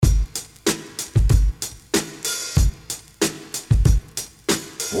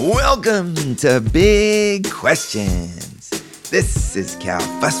Welcome to Big Questions. This is Cal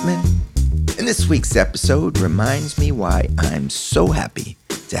Fussman, and this week's episode reminds me why I'm so happy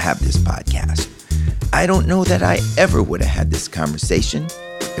to have this podcast. I don't know that I ever would have had this conversation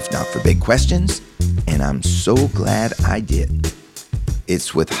if not for Big Questions, and I'm so glad I did.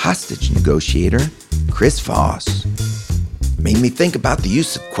 It's with hostage negotiator Chris Voss. Made me think about the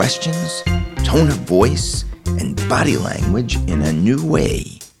use of questions, tone of voice, and body language in a new way.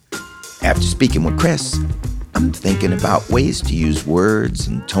 After speaking with Chris, I'm thinking about ways to use words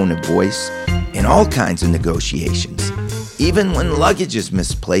and tone of voice in all kinds of negotiations, even when luggage is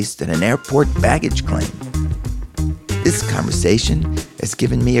misplaced at an airport baggage claim. This conversation has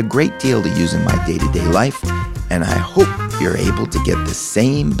given me a great deal to use in my day-to-day life, and I hope you're able to get the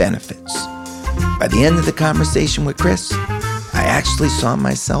same benefits. By the end of the conversation with Chris, I actually saw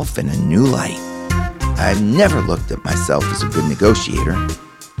myself in a new light. I've never looked at myself as a good negotiator,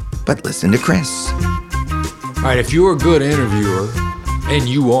 but listen to Chris. All right, if you're a good interviewer, and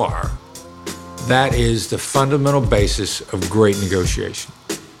you are, that is the fundamental basis of great negotiation.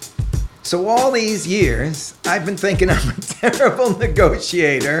 So all these years, I've been thinking I'm a terrible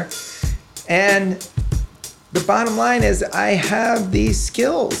negotiator, and the bottom line is I have these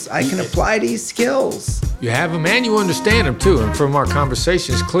skills. I can apply these skills. You have them and you understand them too, and from our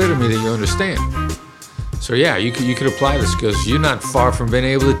conversation, it's clear to me that you understand. So yeah, you could apply the skills. You're not far from being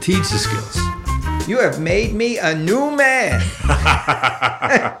able to teach the skills. You have made me a new man.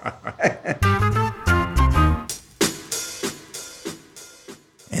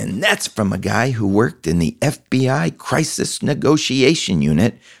 And that's from a guy who worked in the FBI Crisis Negotiation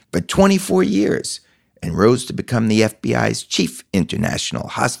Unit for 24 years and rose to become the FBI's chief international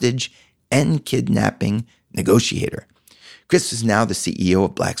hostage and kidnapping negotiator. Chris is now the CEO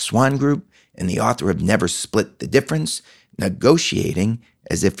of Black Swan Group and the author of Never Split the Difference, Negotiating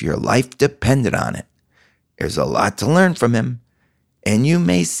as If Your Life Depended on It. There's a lot to learn from him, and you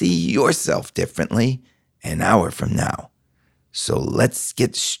may see yourself differently an hour from now. So let's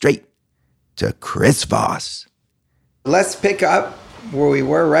get straight to Chris Voss. Let's pick up where we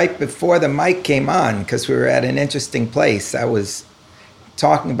were right before the mic came on, because we were at an interesting place. I was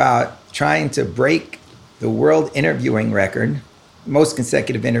talking about trying to break the world interviewing record, most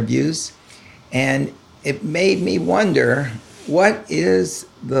consecutive interviews, and it made me wonder, what is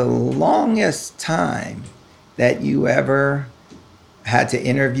the longest time that you ever had to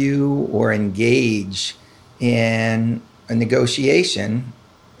interview or engage in a negotiation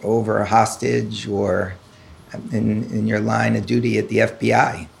over a hostage or in your line of duty at the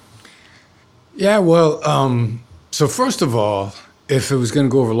FBI? Yeah, well, so first of all, if it was going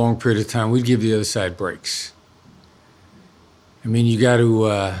to go over a long period of time, we'd give the other side breaks. I mean, you got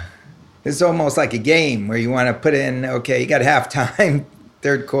to... It's almost like a game where you want to put in, okay, you got halftime,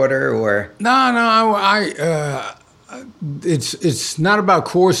 third quarter, or... It's not about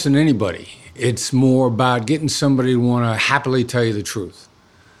coercing anybody. It's more about getting somebody to want to happily tell you the truth.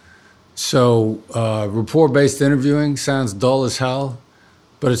 So rapport-based interviewing sounds dull as hell,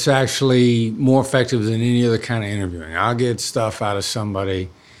 but it's actually more effective than any other kind of interviewing. I'll get stuff out of somebody.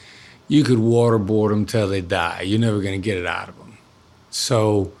 You could waterboard them till they die. You're never going to get it out of them.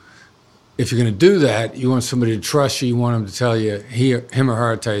 So if you're going to do that, you want somebody to trust you. You want them to tell you, him or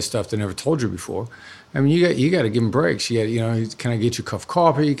her tell you stuff they never told you before. I mean, you got to give them breaks. Can I get you a cup of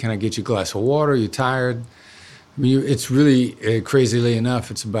coffee? Can I get you a glass of water? You're tired. I mean, it's really, crazily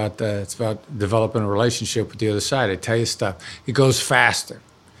enough, it's about developing a relationship with the other side. They tell you stuff. It goes faster.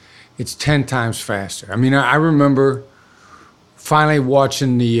 It's 10 times faster. I mean, I remember finally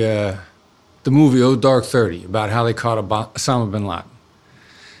watching the movie Oh Dark 30 about how they caught Osama bin Laden.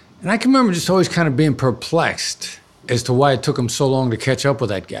 And I can remember just always kind of being perplexed as to why it took them so long to catch up with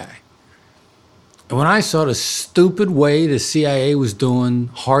that guy. And when I saw the stupid way the CIA was doing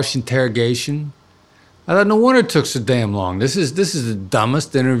harsh interrogation, I thought, no wonder it took so damn long. This is the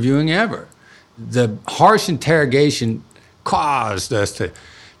dumbest interviewing ever. The harsh interrogation caused us to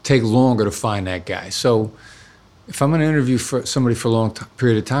take longer to find that guy. So if I'm going to interview somebody for a long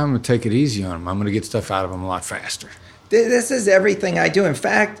period of time, I'm going to take it easy on them. I'm going to get stuff out of them a lot faster. This is everything I do. In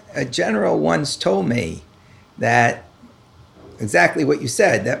fact, a general once told me that exactly what you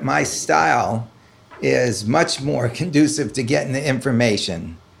said, that my style is much more conducive to getting the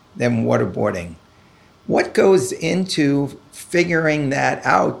information than waterboarding. What goes into figuring that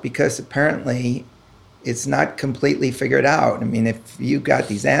out? Because apparently it's not completely figured out. I mean, if you got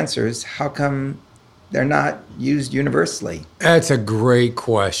these answers, how come they're not used universally? That's a great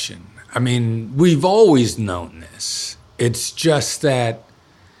question. I mean, we've always known this. It's just that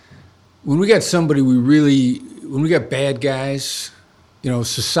when we got somebody when we got bad guys,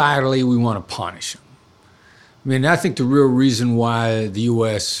 societally we want to punish them. I mean, I think the real reason why the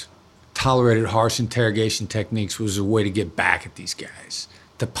U.S. tolerated harsh interrogation techniques was a way to get back at these guys,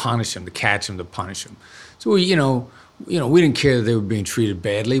 to punish them, to catch them, to punish them. So we didn't care that they were being treated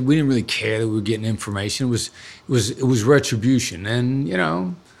badly. We didn't really care that we were getting information. It was retribution. And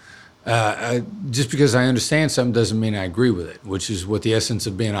just because I understand something doesn't mean I agree with it, which is what the essence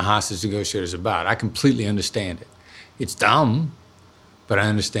of being a hostage negotiator is about. I completely understand it. It's dumb, but I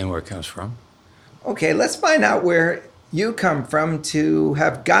understand where it comes from. Okay, let's find out where you come from to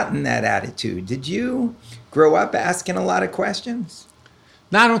have gotten that attitude. Did you grow up asking a lot of questions?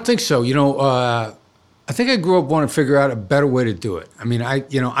 No, I don't think so. I think I grew up wanting to figure out a better way to do it. I mean, I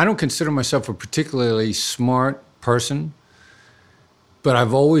don't consider myself a particularly smart person, but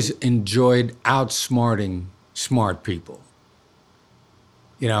I've always enjoyed outsmarting smart people.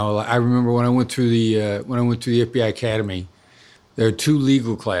 I remember when I went through the FBI Academy, there are 2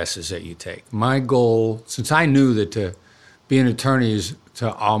 legal classes that you take. My goal, since I knew that to be an attorney is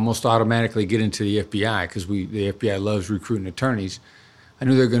to almost automatically get into the FBI, because the FBI loves recruiting attorneys, I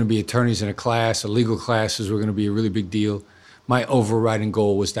knew there were going to be attorneys in a class. The legal classes were going to be a really big deal. My overriding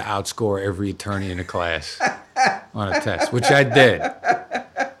goal was to outscore every attorney in the class on a test, which I did.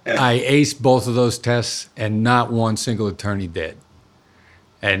 I aced both of those tests, and not one single attorney did.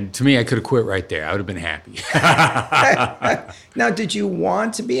 And to me, I could have quit right there. I would have been happy. Now, did you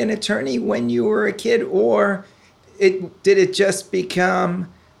want to be an attorney when you were a kid, or did it just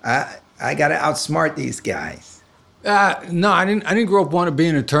become, I got to outsmart these guys? No, I didn't grow up wanting to be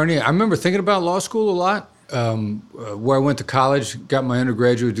an attorney. I remember thinking about law school a lot. Where I went to college, got my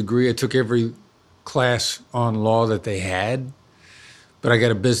undergraduate degree. I took every class on law that they had, but I got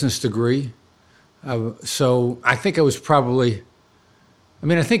a business degree. So I think I was probably...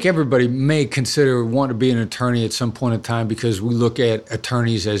 I think everybody may consider wanting to be an attorney at some point in time because we look at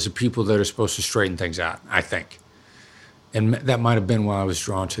attorneys as the people that are supposed to straighten things out, I think. And that might have been why I was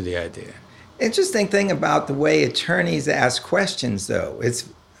drawn to the idea. Interesting thing about the way attorneys ask questions, though.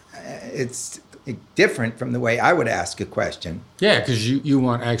 It's different from the way I would ask a question. Yeah, because you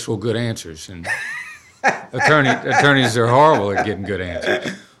want actual good answers. And attorneys are horrible at getting good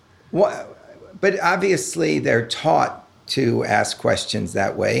answers. Well, but obviously they're taught to ask questions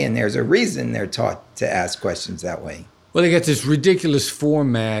that way, and there's a reason they're taught to ask questions that way. Well, they got this ridiculous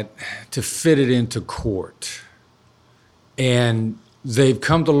format to fit it into court. And they've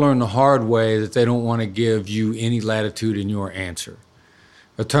come to learn the hard way that they don't want to give you any latitude in your answer.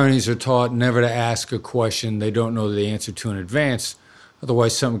 Attorneys are taught never to ask a question they don't know the answer to in advance,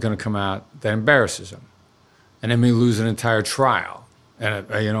 otherwise something's going to come out that embarrasses them. And they may lose an entire trial.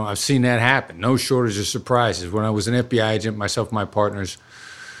 And, I've seen that happen. No shortage of surprises. When I was an FBI agent, myself and my partners,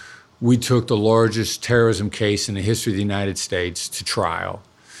 we took the largest terrorism case in the history of the United States to trial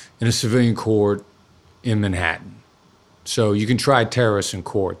in a civilian court in Manhattan. So you can try terrorists in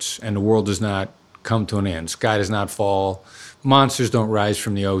courts, and the world does not come to an end. Sky does not fall. Monsters don't rise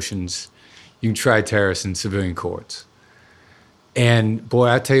from the oceans. You can try terrorists in civilian courts. And boy,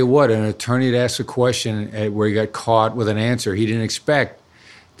 I tell you what, an attorney that asked a question where he got caught with an answer he didn't expect.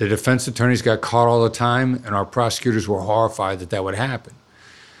 The defense attorneys got caught all the time, and our prosecutors were horrified that would happen.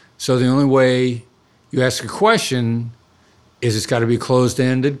 So the only way you ask a question is it's got to be a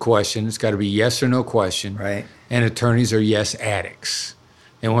closed-ended question. It's got to be yes or no question. Right. And attorneys are yes addicts.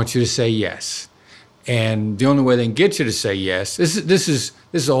 They want you to say yes. And the only way they can get you to say yes, this is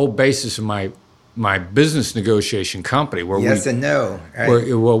the whole basis of my business negotiation company. Where yes and no. Right?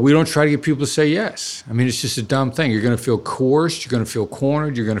 Where we don't try to get people to say yes. It's just a dumb thing. You're going to feel coerced. You're going to feel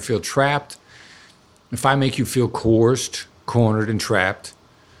cornered. You're going to feel trapped. If I make you feel coerced, cornered, and trapped,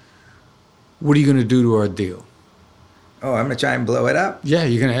 what are you going to do to our deal? Oh, I'm going to try and blow it up? Yeah,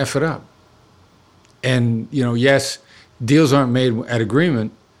 you're going to F it up. And, yes, deals aren't made at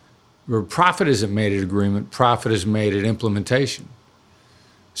agreement. Or profit isn't made at agreement. Profit is made at implementation.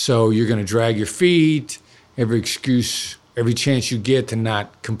 So you're going to drag your feet, every excuse, every chance you get to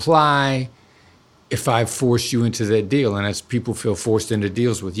not comply if I've forced you into that deal. And as people feel forced into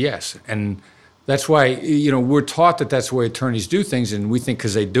deals with yes. And that's why, we're taught that that's the way attorneys do things, and we think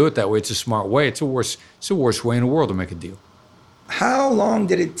because they do it that way, it's a smart way. It's the worst way in the world to make a deal. How long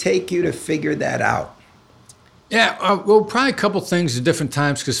did it take you to figure that out? Yeah, well, probably a couple things at different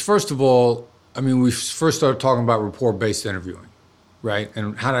times, because first of all, we first started talking about report-based interviewing. Right?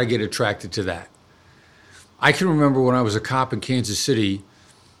 And how did I get attracted to that? I can remember when I was a cop in Kansas City,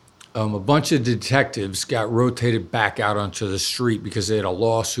 a bunch of detectives got rotated back out onto the street because they had a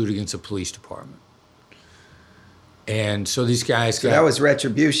lawsuit against the police department. And so these guys that was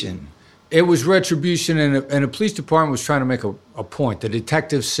retribution. It was retribution, and the police department was trying to make a point. The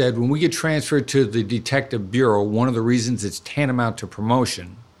detective said, when we get transferred to the detective bureau, one of the reasons it's tantamount to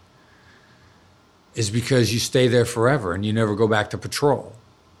promotion is because you stay there forever and you never go back to patrol.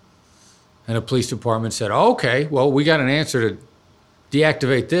 And the police department said, oh, okay, well, we got an answer to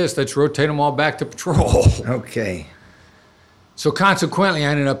deactivate this. Let's rotate them all back to patrol. Okay. So consequently, I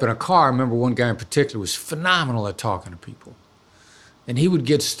ended up in a car. I remember one guy in particular was phenomenal at talking to people. And he would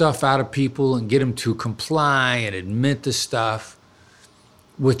get stuff out of people and get them to comply and admit the stuff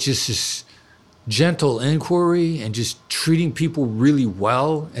with just this gentle inquiry and just treating people really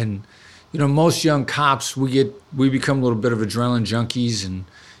well. And, you know, most young cops, we become a little bit of adrenaline junkies and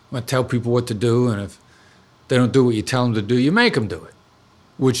want to tell people what to do. And if they don't do what you tell them to do, you make them do it,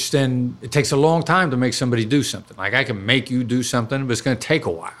 which then it takes a long time to make somebody do something. Like I can make you do something, but it's going to take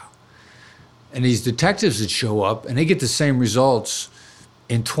a while. And these detectives that show up, and they get the same results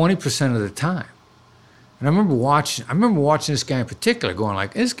in 20% of the time. And I remember watching this guy in particular going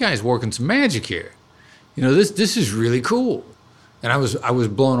like, this guy's working some magic here. You know, this is really cool. And I was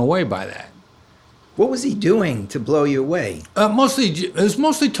blown away by that. What was he doing to blow you away? It was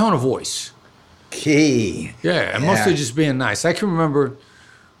mostly tone of voice. Key. Yeah, and mostly just being nice. I can remember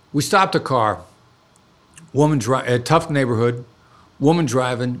we stopped a car, a tough neighborhood, woman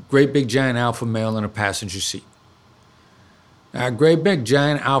driving, great big giant alpha male in a passenger seat. Now, great big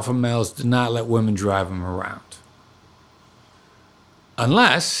giant alpha males do not let women drive them around.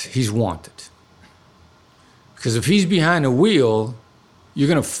 Unless he's wanted. Because if he's behind the wheel, you're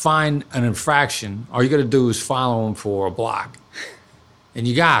going to find an infraction. All you got to do is follow him for a block. And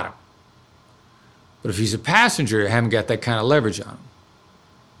you got him. But if he's a passenger, you haven't got that kind of leverage on him.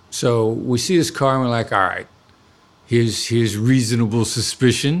 So we see this car and we're like, all right, here's reasonable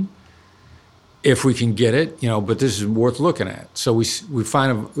suspicion. If we can get it, you know, but this is worth looking at. So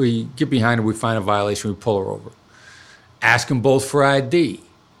we get behind her, we find a violation, we pull her over. Ask them both for ID.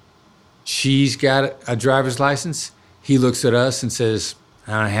 She's got a driver's license. He looks at us and says,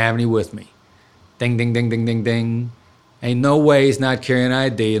 I don't have any with me. Ding, ding, ding, ding, ding, ding. Ain't no way he's not carrying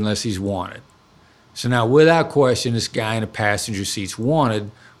ID unless he's wanted. So now, without question, this guy in the passenger seat's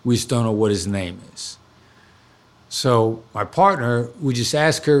wanted. We just don't know what his name is. So my partner, we just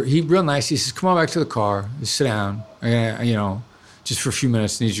ask her, he real nice, he says, come on back to the car, just sit down, you know, just for a few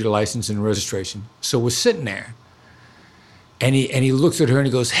minutes, need your license and registration. So we're sitting there, and he looks at her and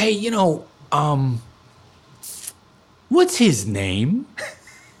he goes, hey, you know, what's his name?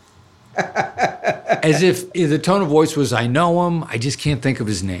 As if the tone of voice was, I know him, I just can't think of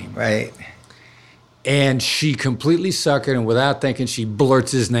his name. Right. And she completely suckered, and without thinking, she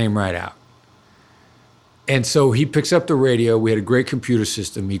blurts his name right out. And so he picks up the radio. We had a great computer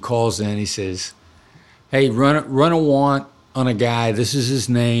system. He calls in. He says, hey, run a warrant on a guy. This is his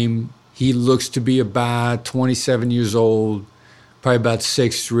name. He looks to be about 27 years old, probably about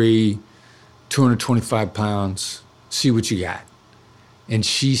 6'3", 225 pounds. See what you got. And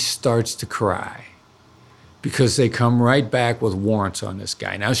she starts to cry because they come right back with warrants on this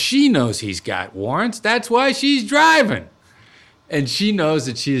guy. Now, she knows he's got warrants. That's why she's driving. And she knows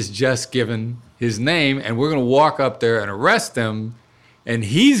that she has just given his name, and we're going to walk up there and arrest him, and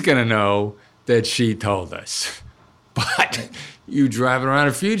he's going to know that she told us. But you driving around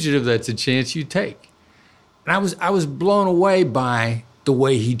a fugitive, that's a chance you take. And I was blown away by the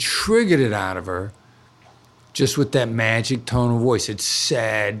way he triggered it out of her, just with that magic tone of voice. It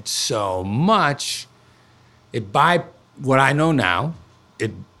said so much. What I know now,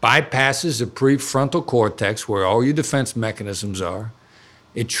 it bypasses the prefrontal cortex where all your defense mechanisms are.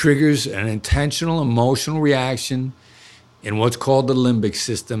 It triggers an intentional emotional reaction in what's called the limbic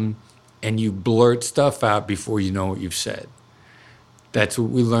system, and you blurt stuff out before you know what you've said. That's what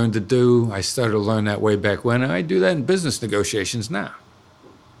we learned to do. I started to learn that way back when, and I do that in business negotiations now.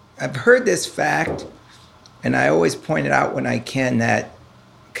 I've heard this fact, and I always point it out when I can, that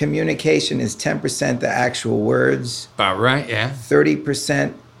communication is 10% the actual words. About right, yeah.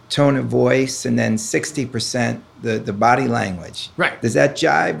 30% tone of voice, and then 60% the body language. Right. Does that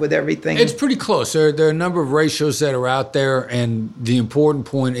jive with everything? It's pretty close. There are a number of ratios that are out there, and the important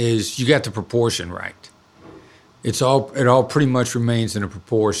point is you got the proportion right. It all pretty much remains in a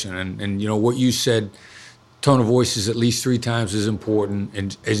proportion. And you know, what you said, tone of voice is at least 3 times as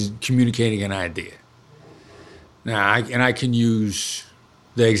important as communicating an idea. Now, I can use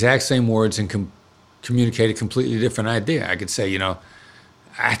the exact same words and communicate a completely different idea. I could say, you know,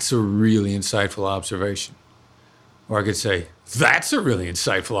 that's a really insightful observation. Or I could say, that's a really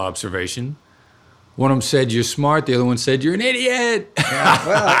insightful observation. One of them said, you're smart. The other one said, you're an idiot. Yeah,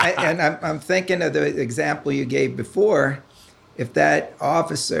 well, I'm thinking of the example you gave before. if that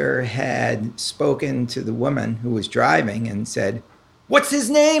officer had spoken to the woman who was driving and said, "What's his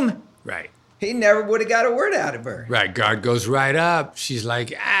name?" Right. He never would have got a word out of her. Right. Guard goes right up. She's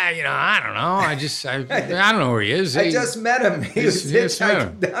like, I don't know. I don't know where he is. I just met him. He was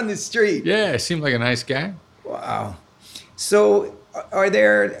hitchhiking down the street. Yeah, seemed like a nice guy. Wow. So are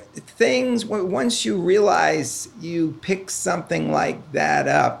there things, once you realize you pick something like that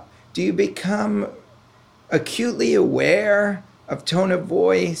up, do you become acutely aware of tone of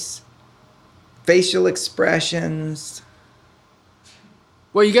voice, facial expressions?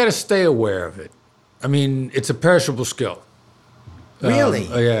 Well, you got to stay aware of it. I mean, it's a perishable skill. Really?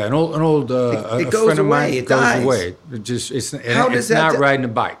 Yeah, an old it a goes friend of mine away. It goes dies. away. It's not riding a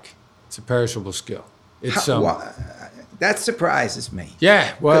bike. It's a perishable skill. It's that surprises me.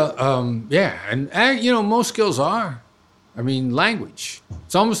 Yeah, well, yeah, and most skills are. I mean, language.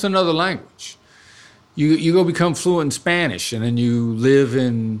 It's almost another language. You go become fluent in Spanish, and then you live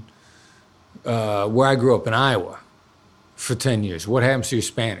in where I grew up in Iowa for 10 years. What happens to your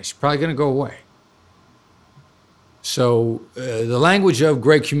Spanish? Probably going to go away. So the language of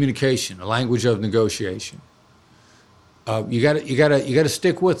great communication, the language of negotiation. You got to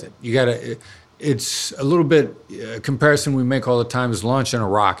stick with it. It's a little bit comparison we make all the time is launching a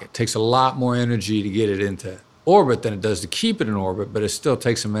rocket. It takes a lot more energy to get it into orbit than it does to keep it in orbit, but it still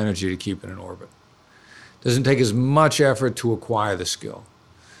takes some energy to keep it in orbit. It doesn't take as much effort to acquire the skill.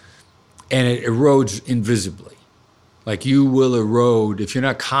 And it erodes invisibly. Like you will erode if you're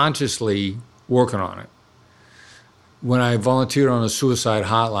not consciously working on it. When I volunteered on a suicide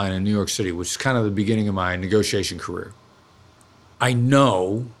hotline in New York City, which is kind of the beginning of my negotiation career, I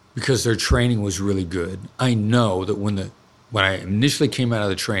know, because their training was really good, I know that when I initially came out of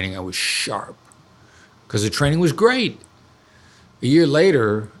the training, I was sharp because the training was great. A year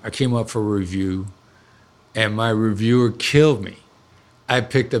later, I came up for a review, and my reviewer killed me. I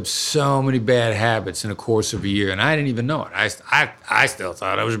picked up so many bad habits in the course of a year, and I didn't even know it. I still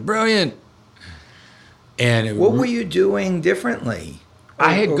thought I was brilliant. And what were you doing differently?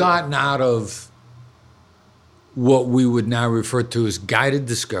 I had gotten out of what we would now refer to as guided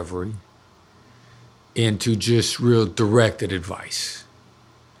discovery into just real directed advice.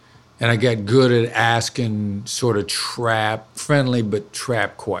 And I got good at asking sort of friendly but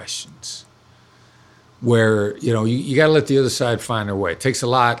trap questions where, you got to let the other side find their way. It takes a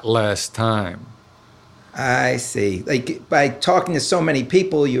lot less time. I see. Like by talking to so many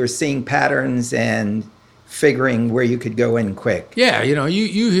people, you're seeing patterns and figuring where you could go in quick. Yeah,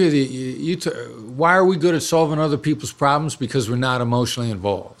 you hear why are we good at solving other people's problems? Because we're not emotionally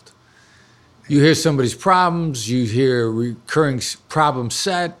involved. You hear somebody's problems, you hear a recurring problem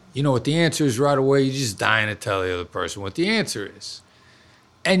set, you know what the answer is right away, you're just dying to tell the other person what the answer is.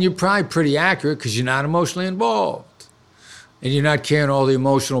 And you're probably pretty accurate because you're not emotionally involved. And you're not carrying all the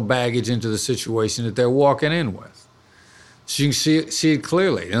emotional baggage into the situation that they're walking in with. So you can see it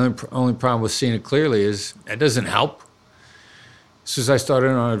clearly. The only problem with seeing it clearly is it doesn't help. Since I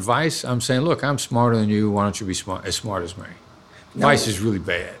started on advice, I'm saying, look, I'm smarter than you. Why don't you be as smart as me? Advice is really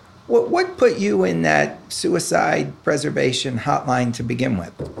bad. What put you in that suicide preservation hotline to begin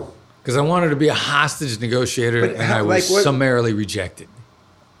with? Because I wanted to be a hostage negotiator, and I was summarily rejected.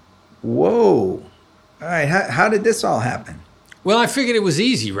 Whoa. All right. How did this all happen? Well, I figured it was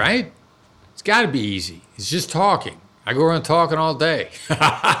easy, right? It's got to be easy. It's just talking. I go around talking all day.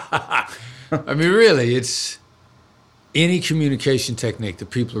 I mean, really, it's any communication technique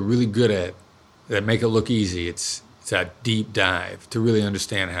that people are really good at that make it look easy. It's a deep dive to really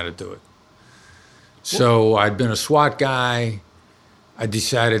understand how to do it. So I'd been a SWAT guy. I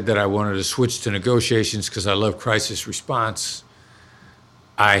decided that I wanted to switch to negotiations because I love crisis response.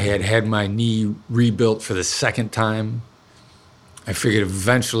 I had my knee rebuilt for the second time. I figured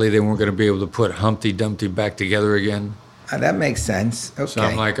eventually they weren't going to be able to put Humpty Dumpty back together again. That makes sense. Okay. So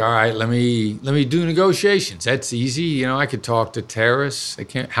I'm like, all right, let me do negotiations. That's easy. I could talk to terrorists.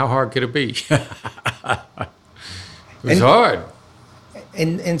 How hard could it be? It was hard.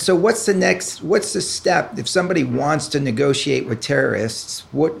 And so what's the step if somebody wants to negotiate with terrorists?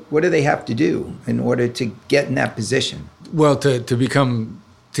 What do they have to do in order to get in that position? Well, to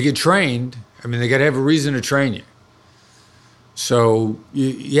get trained, I mean, they got to have a reason to train you. So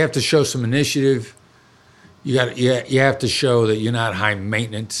you have to show some initiative. You have to show that you're not high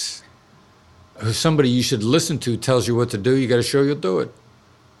maintenance. If somebody you should listen to tells you what to do, you got to show you'll do it.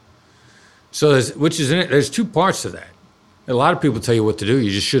 So there's two parts to that. A lot of people tell you what to do,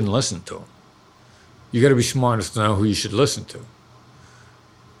 you just shouldn't listen to them. You got to be smart enough to know who you should listen to.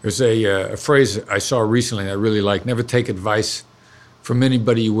 There's a phrase I saw recently that I really like: never take advice from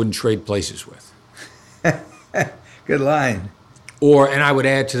anybody you wouldn't trade places with. Good line. And I would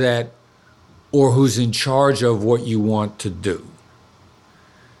add to that, or who's in charge of what you want to do.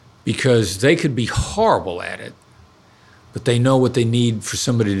 Because they could be horrible at it, but they know what they need for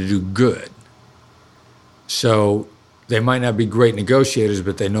somebody to do good. So they might not be great negotiators,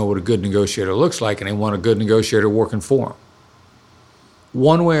 but they know what a good negotiator looks like, and they want a good negotiator working for them.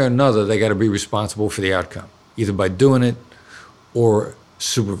 One way or another, they got to be responsible for the outcome, either by doing it or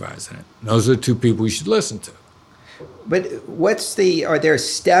supervising it. And those are the two people you should listen to. But are there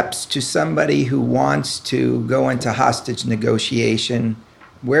steps to somebody who wants to go into hostage negotiation?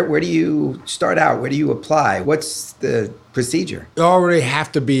 Where do you start out? Where do you apply? What's the procedure? You already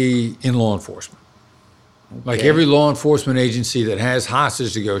have to be in law enforcement. Okay. Like every law enforcement agency that has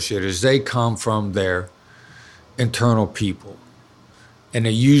hostage negotiators, they come from their internal people. And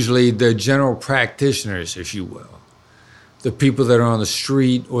they're usually the general practitioners, if you will. The people that are on the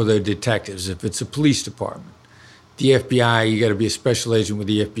street or the detectives, if it's a police department. The FBI, you got to be a special agent with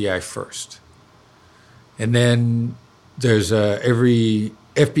the FBI first. And then there's every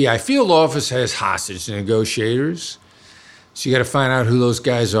FBI field office has hostage negotiators. So you got to find out who those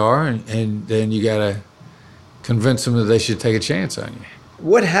guys are, and then you got to convince them that they should take a chance on you.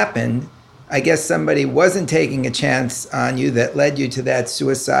 What happened? I guess somebody wasn't taking a chance on you that led you to that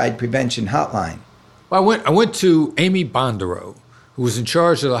suicide prevention hotline. Well, I went to Amy Bondero, who was in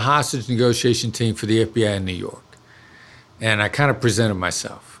charge of the hostage negotiation team for the FBI in New York. And I kind of presented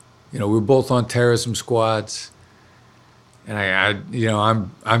myself. We were both on terrorism squads. And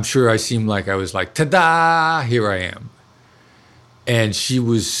I'm sure I seemed like I was like, ta-da, here I am. And she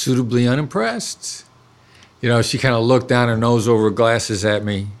was suitably unimpressed. She kind of looked down her nose over her glasses at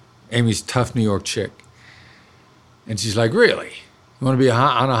me. Amy's tough New York chick. And she's like, really? You want to be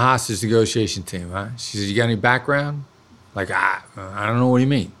on a hostage negotiation team, huh? She said, you got any background? Like, I don't know what you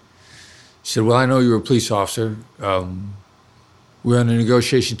mean. She said, well, I know you're a police officer. We're on a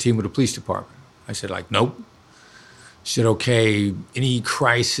negotiation team with the police department. I said, like, nope. She said, okay, any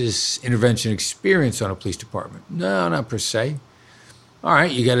crisis intervention experience on a police department? No, not per se. All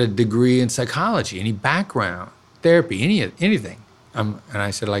right, you got a degree in psychology, any background, therapy, anything? And I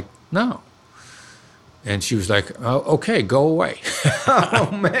said, like, no. And she was like, oh, okay, go away.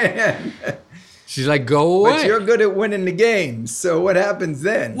 Oh, man. She's like, go away. But you're good at winning the game, so what happens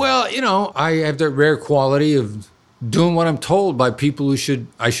then? Well, I have that rare quality of doing what I'm told by people who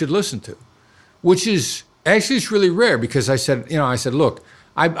I should listen to, which is, actually it's really rare because I said, look,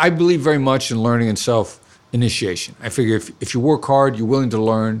 I believe very much in learning and self-initiation. I figure if you work hard, you're willing to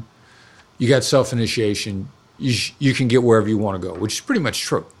learn, you got self-initiation, you can get wherever you want to go, which is pretty much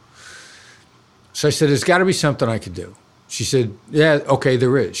true. So I said, there's got to be something I could do. She said, yeah, okay,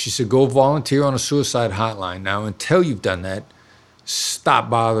 there is. She said, go volunteer on a suicide hotline. Now, until you've done that, stop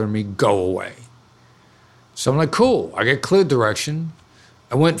bothering me, go away. So I'm like, cool. I get clear direction.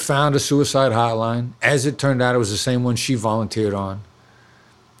 I went and found a suicide hotline. As it turned out, it was the same one she volunteered on.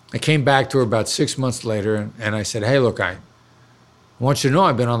 I came back to her about 6 months later, and I said, hey, look, I want you to know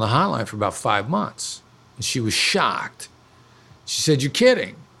I've been on the hotline for about 5 months. And she was shocked. She said, you're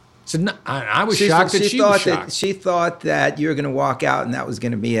kidding. I said, no, I was shocked that she was shocked. She thought that you were going to walk out and that was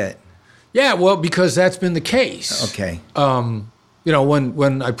going to be it. Yeah, well, because that's been the case. Okay.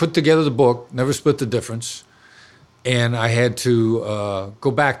 When I put together the book, Never Split the Difference, and I had to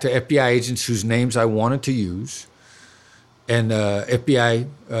go back to FBI agents whose names I wanted to use, and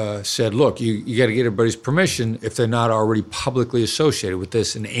FBI said, look, you got to get everybody's permission if they're not already publicly associated with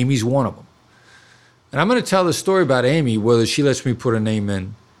this, and Amy's one of them. And I'm going to tell the story about Amy, whether she lets me put her name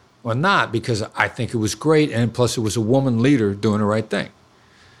in or not, because I think it was great, and plus it was a woman leader doing the right thing.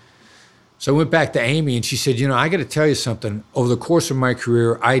 So I went back to Amy, and she said, I got to tell you something. Over the course of my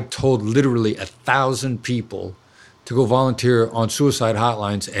career, I told literally 1,000 people to go volunteer on suicide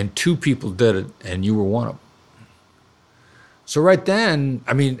hotlines, and 2 people did it, and you were one of them. So right then,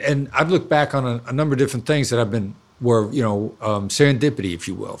 and I've looked back on a number of different things that I've been, serendipity, if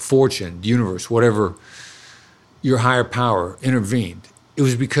you will, fortune, the universe, whatever, your higher power intervened. It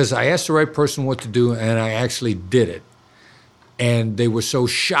was because I asked the right person what to do, and I actually did it. And they were so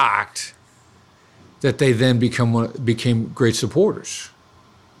shocked that they then became great supporters.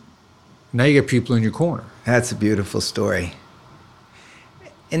 Now you get people in your corner. That's a beautiful story.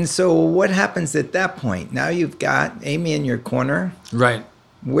 And so what happens at that point? Now you've got Amy in your corner. Right.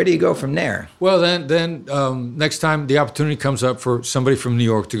 Where do you go from there? Well, then next time the opportunity comes up for somebody from New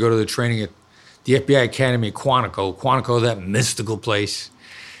York to go to the training at the FBI Academy at Quantico, that mystical place,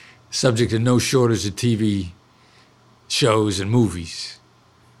 subject to no shortage of TV shows and movies,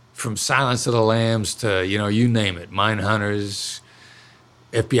 from Silence of the Lambs to, you name it, Mine Hunters.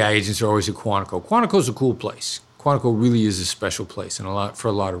 FBI agents are always at Quantico. Quantico's a cool place. Quantico really is a special place for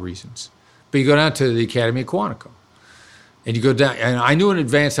a lot of reasons. But you go down to the Academy of Quantico, and you go down, and I knew in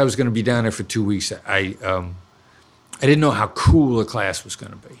advance I was going to be down there for 2 weeks. I didn't know how cool the class was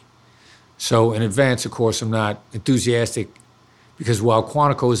going to be. So in advance, of course, I'm not enthusiastic because while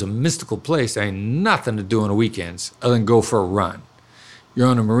Quantico is a mystical place, there ain't nothing to do on the weekends other than go for a run. You're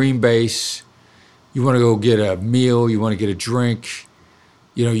on a Marine base. You want to go get a meal. You want to get a drink.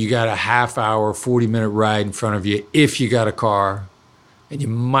 You know, you got a half-hour, 40-minute ride in front of you if you got a car, and you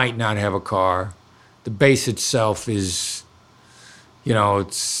might not have a car. The base itself is, you know,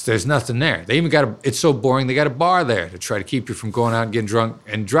 there's nothing there. They even it's so boring, they got a bar there to try to keep you from going out and getting drunk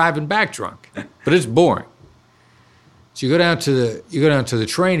and driving back drunk. But it's boring. So you go down to the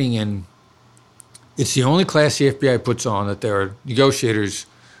training, and it's the only class the FBI puts on that there are negotiators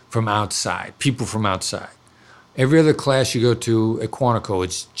from outside, people from outside. Every other class you go to at Quantico,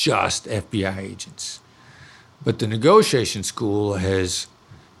 it's just FBI agents. But the negotiation school has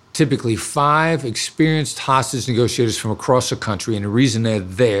typically 5 experienced hostage negotiators from across the country, and the reason they're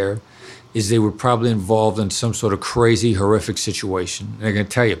there is they were probably involved in some sort of crazy, horrific situation, and they're going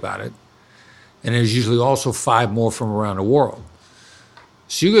to tell you about it. And there's usually also 5 more from around the world.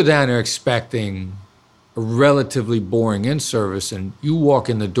 So you go down there expecting a relatively boring in-service, and you walk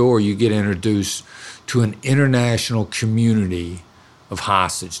in the door, you get introduced to an international community of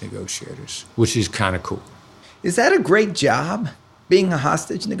hostage negotiators, which is kind of cool. Is that a great job, being a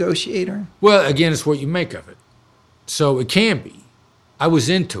hostage negotiator? Well, again, it's what you make of it. So it can be. I was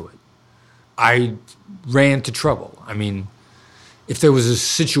into it. I ran to trouble. I mean, if there was a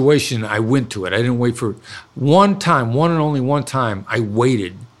situation, I went to it. I didn't wait for one time, one and only one time, I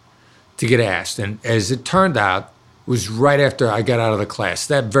waited to get asked. And as it turned out, it was right after I got out of the class.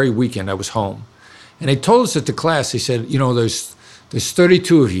 That very weekend, I was home. And they told us at the class, they said, you know, there's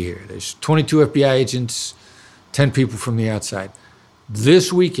 32 of you here. There's 22 FBI agents, 10 people from the outside.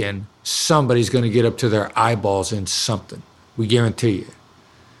 This weekend, somebody's going to get up to their eyeballs in something. We guarantee you.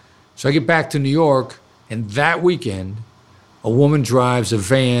 So I get back to New York, and that weekend, a woman drives a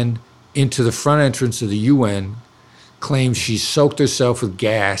van into the front entrance of the UN, claims she soaked herself with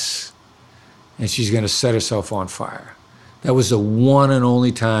gas, and she's going to set herself on fire. That was the one and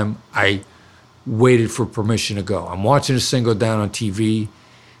only time I waited for permission to go. I'm watching this thing go down on TV,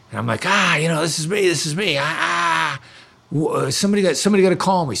 and I'm like, you know, this is me. Somebody got to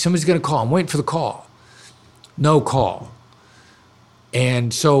call me. Somebody's going to call. I'm waiting for the call. No call.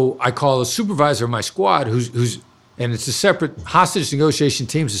 And so I call the supervisor of my squad, who's and it's a separate, hostage negotiation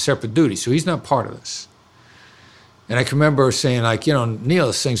team's a separate duty, so he's not part of this. And I can remember saying, like, you know, Neil,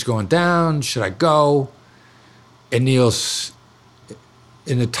 this thing's going down. Should I go? And Neil's,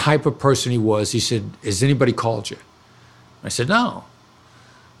 in the type of person he was, he said, has anybody called you? I said, no.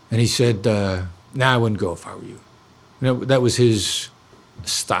 And he said, I wouldn't go if I were you. You know, that was his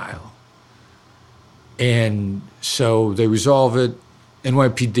style. And so they resolve it.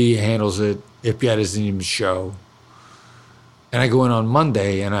 NYPD handles it. FBI doesn't even show. And I go in on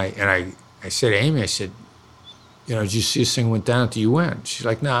Monday, and I said to Amy, I said, you know, did you see this thing went down at the UN? She's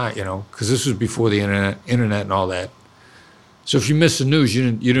like, nah, you know, because this was before the internet and all that. So if you missed the news,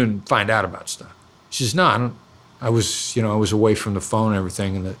 you didn't find out about stuff. She says, no, I was away from the phone and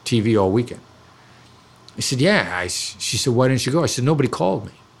everything and the TV all weekend. I said, yeah. She said, why didn't you go? I said, nobody called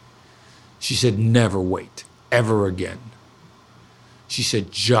me. She said, never wait, ever again. She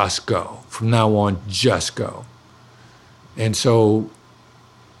said, just go. From now on, just go. And so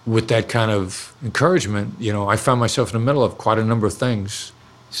with that kind of encouragement, you know, I found myself in the middle of quite a number of things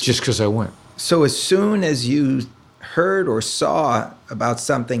just because I went. So as soon as you heard or saw about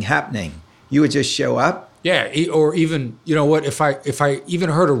something happening, you would just show up? Yeah, or even, you know what, if I even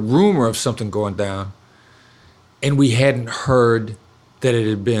heard a rumor of something going down and we hadn't heard that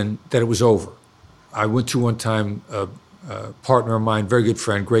it was over. I went to one time, a partner of mine, very good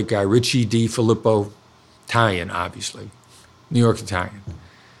friend, great guy, Richie D. Filippo, Italian, obviously, New York Italian.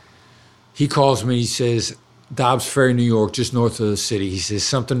 He calls me, he says, Dobbs Ferry, New York, just north of the city. He says,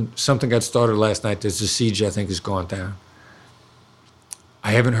 something got started last night. There's a siege I think has gone down.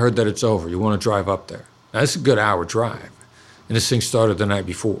 I haven't heard that it's over. You want to drive up there? Now, it's a good hour drive. And this thing started the night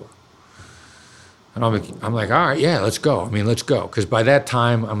before. And I'm like, all right, yeah, let's go. I mean, let's go. Because by that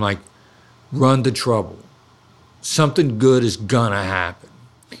time, I'm like, run to trouble. Something good is going to happen.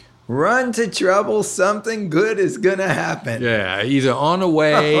 Run to trouble, something good is going to happen. Yeah, either on the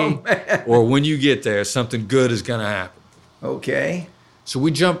way or when you get there, something good is going to happen. Okay. So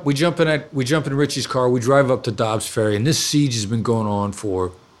we jump in Richie's car, we drive up to Dobbs Ferry, and this siege has been going on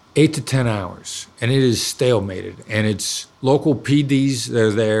for 8 to 10 hours, and it is stalemated. And it's local PDs that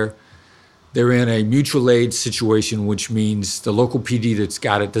are there. They're in a mutual aid situation, which means the local PD that's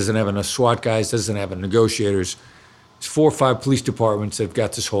got it doesn't have enough SWAT guys, doesn't have enough negotiators. It's 4 or 5 police departments that have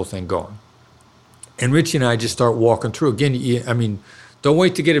got this whole thing going. And Richie and I just start walking through. Again, I mean, don't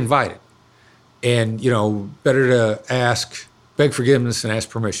wait to get invited. And, better to beg forgiveness and ask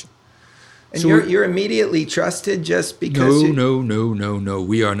permission. And so you're immediately trusted just because No,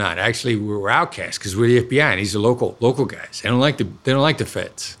 we are not. Actually, we're outcasts because we're the FBI and these are local guys. They don't like the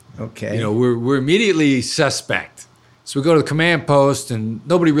feds. Okay. We're immediately suspect. So we go to the command post and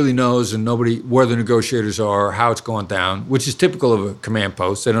nobody really knows and where the negotiators are or how it's going down, which is typical of a command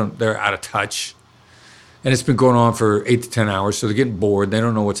post. They're out of touch. And it's been going on for 8 to 10 hours, so they're getting bored. They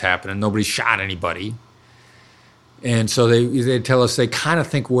don't know what's happening. Nobody shot anybody. And so they tell us they kind of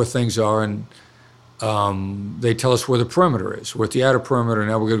think where things are, and they tell us where the perimeter is. We're at the outer perimeter,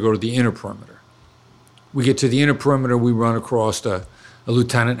 now we're going to go to the inner perimeter. We get to the inner perimeter, we run across a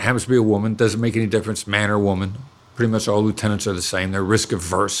lieutenant, happens to be a woman, doesn't make any difference, man or woman. Pretty much all lieutenants are the same. They're risk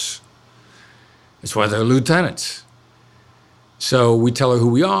averse. That's why they're lieutenants. So we tell her who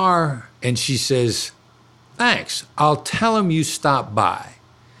we are, and she says, "Thanks, I'll tell him you stopped by,"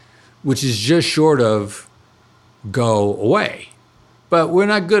 which is just short of go away. But we're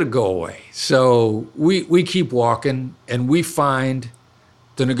not good at go away. So we keep walking, and we find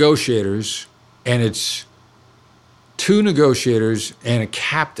the negotiators, and it's 2 negotiators and a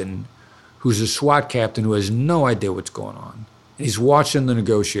captain who's a SWAT captain who has no idea what's going on. And he's watching the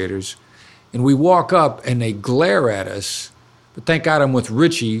negotiators. And we walk up, and they glare at us. But thank God I'm with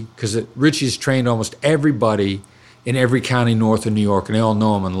Richie, because Richie's trained almost everybody in every county north of New York, and they all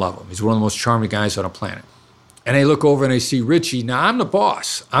know him and love him. He's one of the most charming guys on the planet. And they look over and they see Richie. Now, I'm the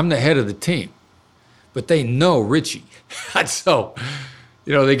boss. I'm the head of the team. But they know Richie. So,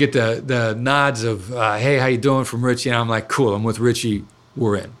 they get the nods of, hey, how you doing from Richie? And I'm like, cool, I'm with Richie.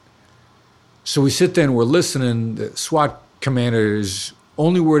 We're in. So we sit there and we're listening. The SWAT commander is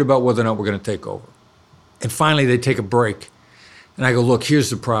only worried about whether or not we're going to take over. And finally, they take a break. And I go, look,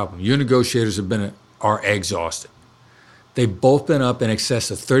 here's the problem. Your negotiators are exhausted. They've both been up in excess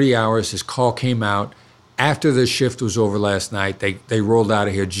of 30 hours. His call came out after their shift was over last night. They rolled out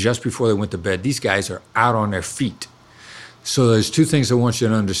of here just before they went to bed. These guys are out on their feet. So there's 2 things I want you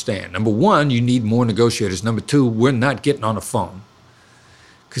to understand. Number 1, you need more negotiators. Number 2, we're not getting on the phone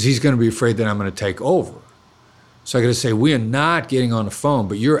because he's going to be afraid that I'm going to take over. So I got to say, we are not getting on the phone,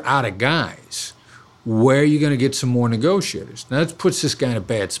 but you're out of guys. Where are you going to get some more negotiators? Now, that puts this guy in a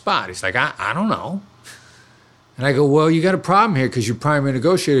bad spot. He's like, I don't know. And I go, well, you got a problem here because your primary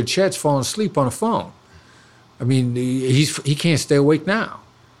negotiator, Chet's falling asleep on the phone. I mean, he can't stay awake now.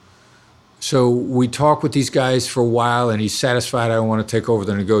 So we talk with these guys for a while, and he's satisfied I don't want to take over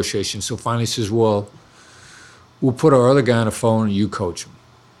the negotiations. So finally he says, well, we'll put our other guy on the phone and you coach him.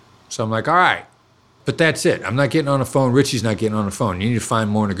 So I'm like, all right, but that's it. I'm not getting on the phone. Richie's not getting on the phone. You need to find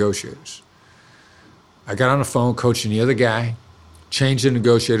more negotiators. I got on the phone coaching the other guy, changed the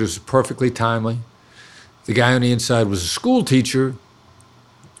negotiators, perfectly timely. The guy on the inside was a school teacher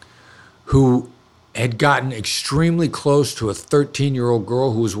who had gotten extremely close to a 13-year-old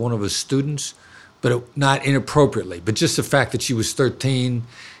girl who was one of his students, but not inappropriately, but just the fact that she was 13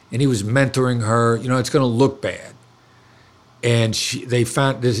 and he was mentoring her, it's going to look bad. And they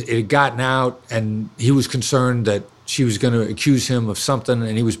found this, it had gotten out, and he was concerned that she was going to accuse him of something,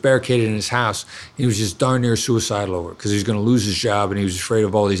 and he was barricaded in his house. He was just darn near suicidal over it because he was going to lose his job, and he was afraid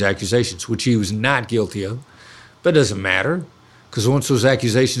of all these accusations, which he was not guilty of. But it doesn't matter, because once those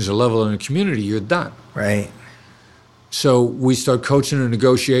accusations are leveled in the community, you're done. Right. So we start coaching the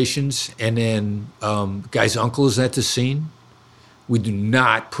negotiations, and then the guy's uncle is at the scene. We do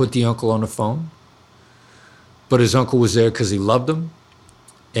not put the uncle on the phone, but his uncle was there because he loved him.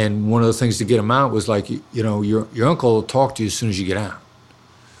 And one of the things to get him out was like, your uncle will talk to you as soon as you get out.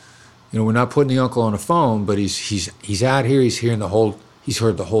 We're not putting the uncle on the phone, but he's out here. He's heard the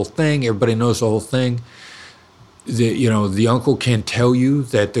whole thing. Everybody knows the whole thing. The uncle can tell you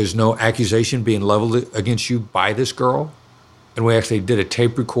that there's no accusation being leveled against you by this girl. And we actually did a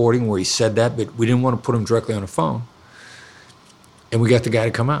tape recording where he said that, but we didn't want to put him directly on the phone. And we got the guy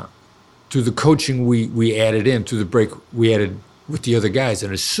to come out. Through the coaching we added in, through the break we added with the other guys.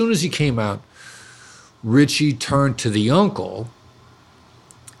 And as soon as he came out, Richie turned to the uncle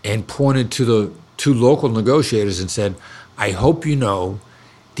and pointed to the 2 local negotiators and said, I hope you know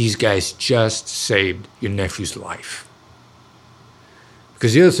these guys just saved your nephew's life.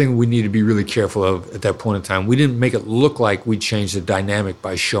 Because the other thing we need to be really careful of at that point in time, we didn't make it look like we changed the dynamic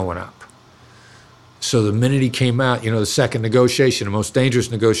by showing up. So the minute he came out, the second negotiation, the most dangerous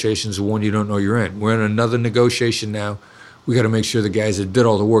negotiation is the one you don't know you're in. We're in another negotiation now We got to make sure the guys that did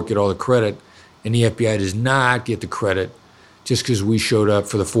all the work get all the credit, and the FBI does not get the credit just because we showed up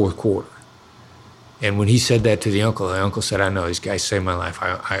for the fourth quarter. And when he said that to the uncle said, I know, these guys saved my life.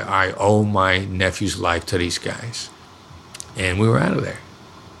 I owe my nephew's life to these guys. And we were out of there.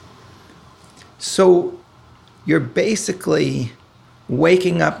 So you're basically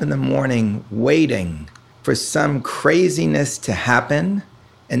waking up in the morning waiting for some craziness to happen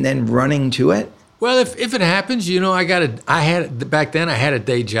and then running to it? Well, if it happens, back then I had a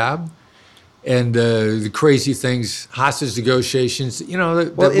day job. And the crazy things, hostage negotiations,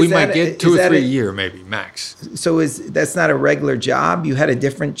 that we might get 2 or 3 a year, maybe, max. So that's not a regular job? You had a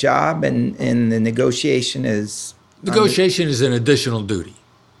different job, and the negotiation is... Negotiation is an additional duty.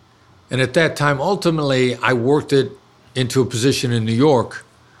 And at that time, ultimately, I worked it into a position in New York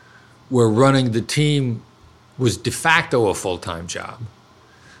where running the team was de facto a full-time job.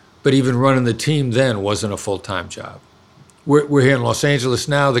 But even running the team then wasn't a full-time job. We're here in Los Angeles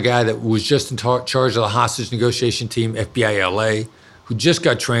now. The guy that was just in charge of the hostage negotiation team, FBI LA, who just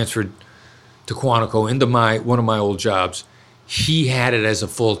got transferred to Quantico into one of my old jobs, he had it as a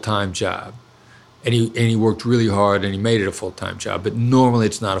full-time job. And he worked really hard, and he made it a full-time job. But normally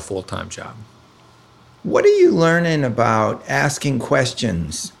it's not a full-time job. What are you learning about asking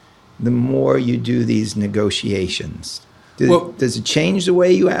questions the more you do these negotiations? Does it change the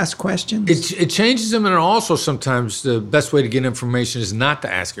way you ask questions? It changes them, and also sometimes the best way to get information is not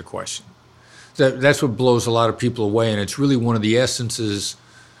to ask a question. That's what blows a lot of people away, and it's really one of the essences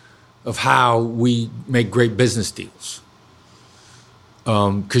of how we make great business deals.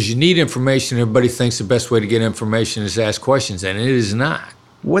 Because you need information. Everybody thinks the best way to get information is to ask questions, and it is not.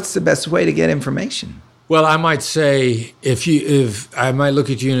 What's the best way to get information? Well, I might say, if I might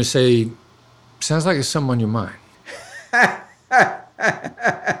look at you and say, sounds like there's something on your mind.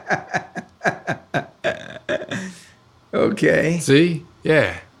 Okay. See?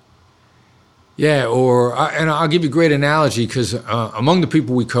 Yeah. Yeah, and I'll give you a great analogy because among the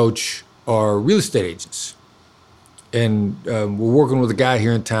people we coach are real estate agents. And we're working with a guy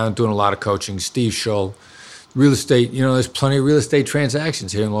here in town doing a lot of coaching, Steve Shull. Real estate, there's plenty of real estate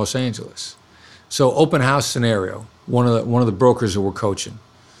transactions here in Los Angeles. So open house scenario, one of the brokers that we're coaching.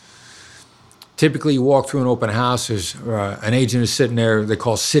 Typically, you walk through an open house, there's an agent is sitting there, they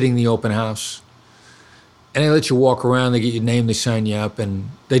call sitting the open house. And they let you walk around, they get your name, they sign you up, and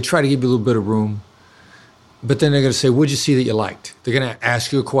they try to give you a little bit of room. But then they're going to say, what'd you see that you liked? They're going to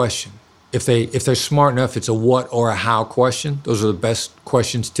ask you a question. If they're smart enough, it's a what or a how question. Those are the best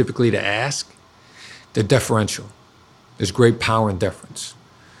questions typically to ask. They're deferential. There's great power in deference.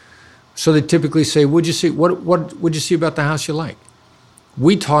 So they typically say, what'd you see? What'd you see about the house you like?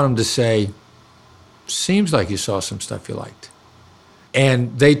 We taught them to say, seems like you saw some stuff you liked.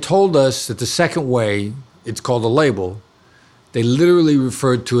 And they told us that the second way, it's called a label, they literally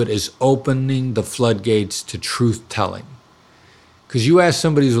referred to it as opening the floodgates to truth-telling. Because you ask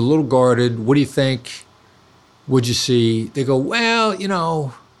somebody who's a little guarded, what do you think? What'd you see? They go, well,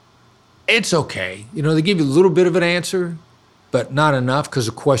 it's okay. They give you a little bit of an answer, but not enough because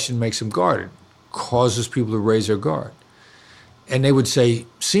the question makes them guarded, causes people to raise their guard. And they would say,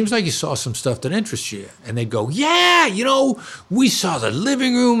 seems like you saw some stuff that interests you. And they'd go, yeah, we saw the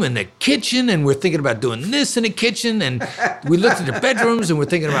living room and the kitchen, and we're thinking about doing this in the kitchen. And we looked at the bedrooms, and we're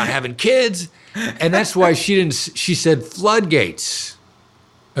thinking about having kids. And that's why she said floodgates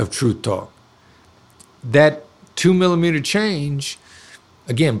of truth talk. That 2mm change,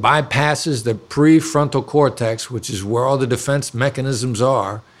 again, bypasses the prefrontal cortex, which is where all the defense mechanisms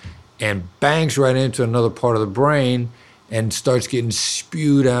are, and bangs right into another part of the brain and starts getting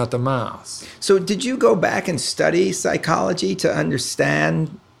spewed out the mouth. So did you go back and study psychology to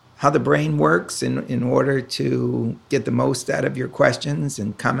understand how the brain works in order to get the most out of your questions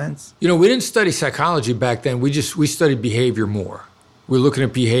and comments? We didn't study psychology back then. We studied behavior more. We're looking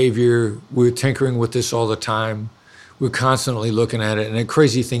at behavior. We're tinkering with this all the time. We're constantly looking at it. And the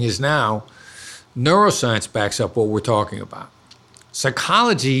crazy thing is now, neuroscience backs up what we're talking about.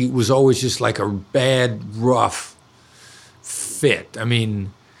 Psychology was always just like a bad, rough fit. I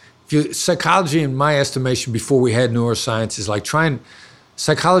mean, psychology, in my estimation, before we had neuroscience, is like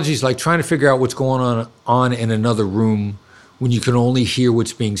psychology is like trying to figure out what's going on in another room when you can only hear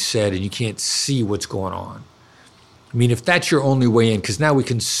what's being said and you can't see what's going on. I mean, if that's your only way in, because now we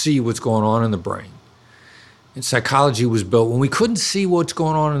can see what's going on in the brain. And psychology was built when we couldn't see what's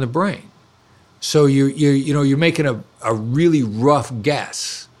going on in the brain. So you're making a really rough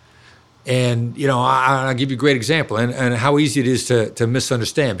guess. And, I'll give you a great example and how easy it is to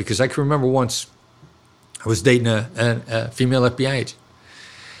misunderstand. Because I can remember once I was dating a female FBI agent.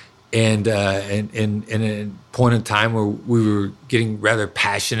 And in a point in time where we were getting rather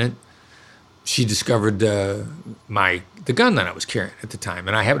passionate, she discovered the gun that I was carrying at the time.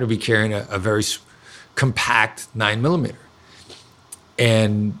 And I happened to be carrying a very compact 9mm.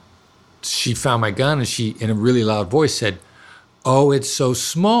 And she found my gun and she, in a really loud voice, said, "Oh, it's so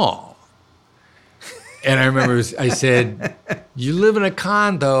small." And I remember I said, "You live in a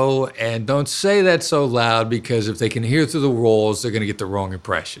condo and don't say that so loud because if they can hear through the walls, they're going to get the wrong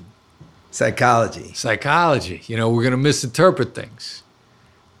impression." Psychology. We're going to misinterpret things.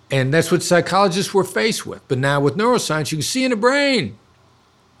 And that's what psychologists were faced with. But now with neuroscience, you can see in the brain.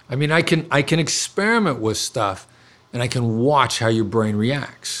 I mean, I can experiment with stuff and I can watch how your brain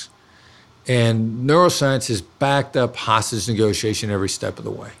reacts. And neuroscience has backed up hostage negotiation every step of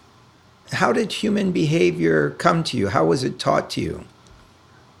the way. How did human behavior come to you? How was it taught to you?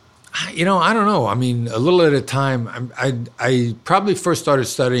 I don't know. I mean, a little at a time. I probably first started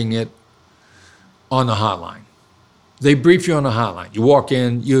studying it on the hotline. They brief you on the hotline. You walk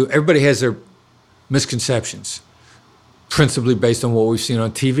in, everybody has their misconceptions, principally based on what we've seen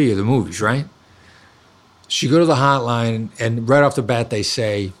on TV or the movies, right? So you go to the hotline, and right off the bat, they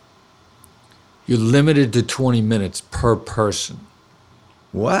say, you're limited to 20 minutes per person.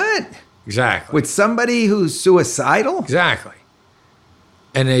 What? Exactly. With somebody who's suicidal? Exactly.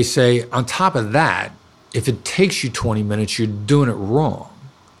 And they say, on top of that, if it takes you 20 minutes, you're doing it wrong.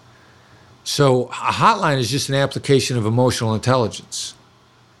 So a hotline is just an application of emotional intelligence.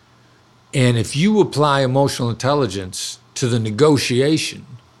 And if you apply emotional intelligence to the negotiation,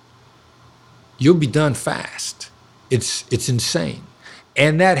 you'll be done fast. It's insane.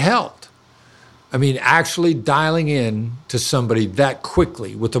 And that helped. I mean, actually dialing in to somebody that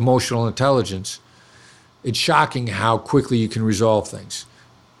quickly with emotional intelligence, it's shocking how quickly you can resolve things.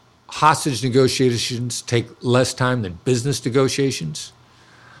 Hostage negotiations take less time than business negotiations.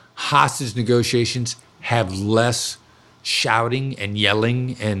 Hostage negotiations have less shouting and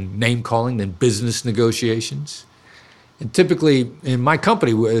yelling and name-calling than business negotiations. And typically, in my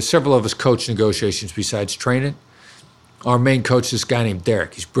company, several of us coach negotiations besides train it. Our main coach is this guy named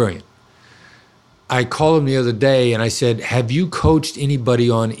Derek. He's brilliant. I called him the other day and I said, "Have you coached anybody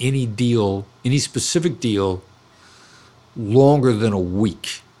on any deal, any specific deal, longer than a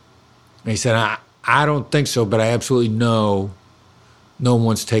week?" And he said, I don't think so, but I absolutely know no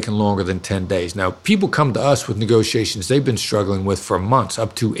one's taken longer than 10 days. Now, people come to us with negotiations they've been struggling with for months,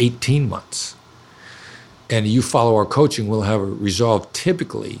 up to 18 months. And you follow our coaching, we'll have it resolved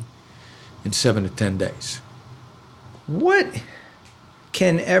typically in 7 to 10 days. What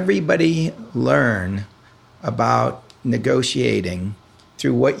can everybody learn about negotiating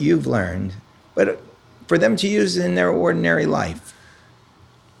through what you've learned, but for them to use in their ordinary life?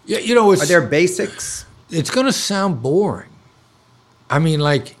 Yeah, are there basics? It's going to sound boring. I mean,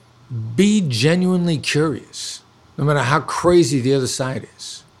 like, be genuinely curious, no matter how crazy the other side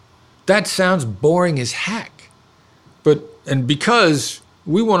is. That sounds boring as heck. And because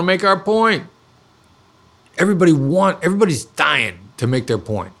we want to make our point, everybody's dying to make their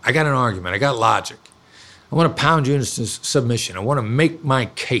point. I got an argument. I got logic. I want to pound you into submission. I want to make my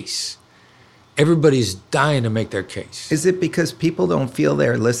case. Everybody's dying to make their case. Is it because people don't feel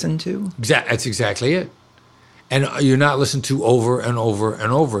they're listened to? That's exactly it. And you're not listened to over and over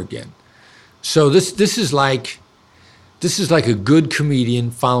and over again. So this is like a good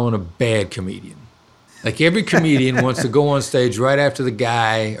comedian following a bad comedian. Like every comedian wants to go on stage right after the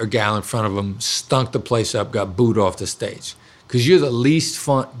guy or gal in front of them stunk the place up, got booed off the stage. Because you're the least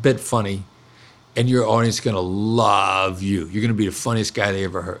bit funny, and your audience is going to love you. You're going to be the funniest guy they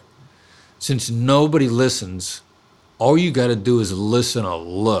ever heard. Since nobody listens, all you got to do is listen a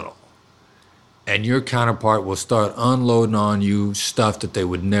little. And your counterpart will start unloading on you stuff that they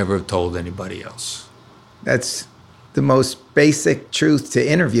would never have told anybody else. That's the most basic truth to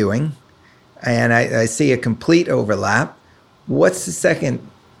interviewing. And I see a complete overlap. What's the second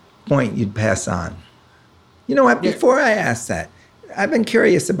point you'd pass on? You know what? Before I ask that, I've been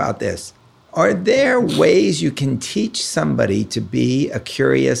curious about this. Are there ways you can teach somebody to be a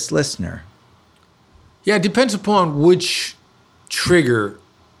curious listener? Yeah, it depends upon which trigger,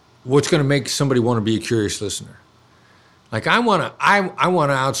 what's going to make somebody want to be a curious listener. Like I want to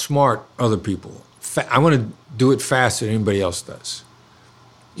outsmart other people. I want to do it faster than anybody else does.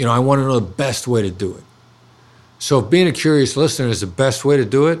 I want to know the best way to do it. So if being a curious listener is the best way to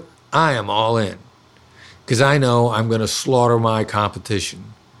do it, I am all in. Because I know I'm going to slaughter my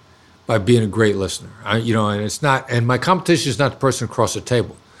competition by being a great listener. And my competition is not the person across the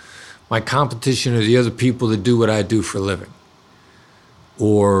table. My competition are the other people that do what I do for a living.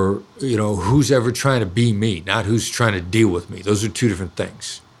 Or, who's ever trying to be me, not who's trying to deal with me. Those are two different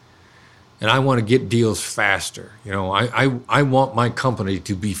things. and I want to get deals faster. I want my company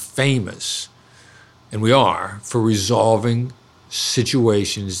to be famous, and we are, for resolving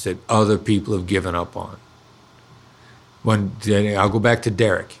situations that other people have given up on. I'll go back to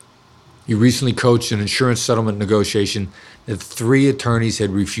Derek. He recently coached an insurance settlement negotiation that 3 attorneys had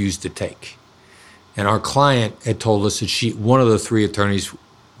refused to take. And our client had told us that one of the 3 attorneys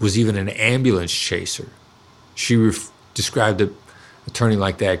was even an ambulance chaser. She described an attorney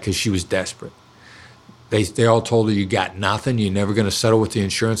like that because she was desperate. They all told her, you got nothing, you're never going to settle with the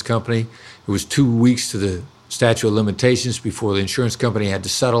insurance company. It was 2 weeks to the statute of limitations before the insurance company had to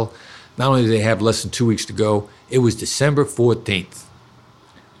settle. Not only did they have less than 2 weeks to go, it was December 14th.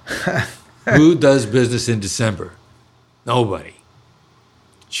 Who does business in December? Nobody.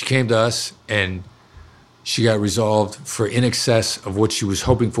 She came to us and she got resolved for in excess of what she was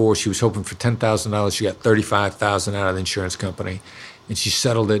hoping for. She was hoping for $10,000. She got $35,000 out of the insurance company, and she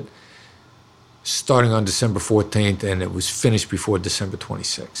settled it starting on December 14th, and it was finished before December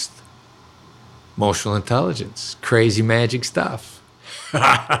 26th. Emotional intelligence, crazy magic stuff.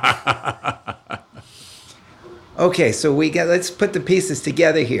 Okay, so let's put the pieces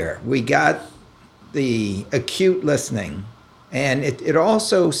together here. We got the acute listening, and it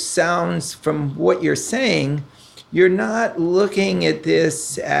also sounds, from what you're saying, you're not looking at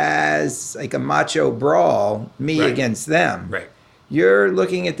this as like a macho brawl, me Right. against them. Right. You're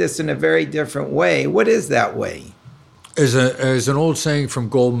looking at this in a very different way. What is that way? There's an old saying from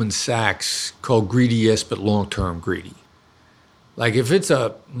Goldman Sachs called greedy yes, but long-term greedy. Like, if it's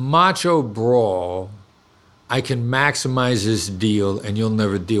a macho brawl, I can maximize this deal and you'll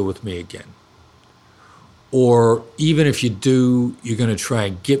never deal with me again. Or even if you do, you're going to try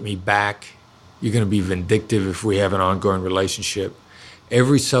and get me back. You're going to be vindictive if we have an ongoing relationship.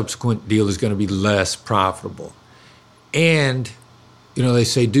 Every subsequent deal is going to be less profitable. And, they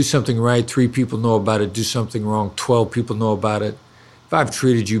say do something right, 3 people know about it. Do something wrong, 12 people know about it. If I've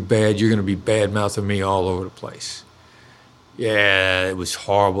treated you bad, you're going to be bad-mouthing me all over the place. Yeah, it was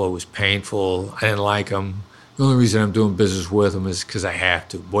horrible. It was painful. I didn't like him. The only reason I'm doing business with him is because I have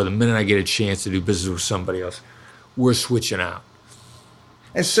to. Boy, the minute I get a chance to do business with somebody else, we're switching out.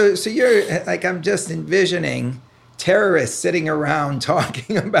 And so you're like, I'm just envisioning terrorists sitting around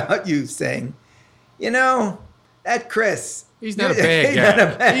talking about you, saying, that Chris. He's not a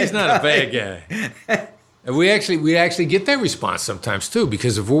bad guy. He's not a bad guy. And we actually get that response sometimes too,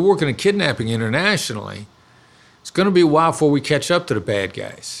 because if we're working on kidnapping internationally, it's going to be a while before we catch up to the bad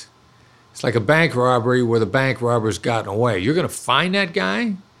guys. It's like a bank robbery where the bank robber's gotten away. You're going to find that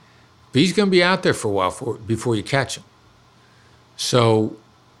guy, but he's going to be out there for a while before you catch him. So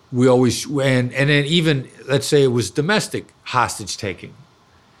we always, and then even, let's say it was domestic hostage taking.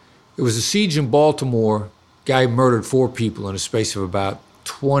 It was a siege in Baltimore. Guy murdered 4 people in a space of about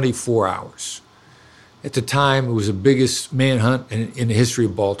 24 hours. At the time, it was the biggest manhunt in the history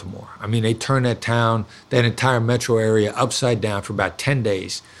of Baltimore. I mean, they turned that town, that entire metro area, upside down for about 10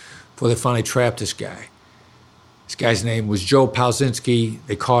 days before they finally trapped this guy. This guy's name was Joe Palczynski.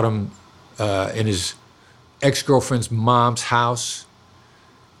 They caught him in his ex-girlfriend's mom's house,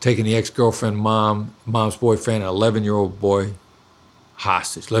 taking the ex-girlfriend, mom's boyfriend, an 11-year-old boy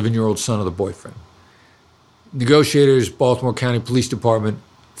hostage, 11-year-old son of the boyfriend. Negotiators, Baltimore County Police Department,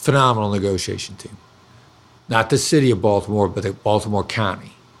 phenomenal negotiation team. Not the city of Baltimore, but the Baltimore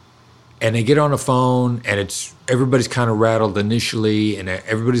County. And they get on the phone, and everybody's kind of rattled initially, and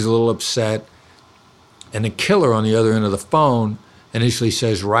everybody's a little upset. And the killer on the other end of the phone initially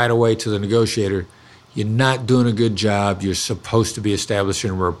says right away to the negotiator, "You're not doing a good job. You're supposed to be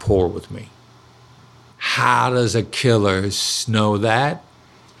establishing a rapport with me." How does a killer know that?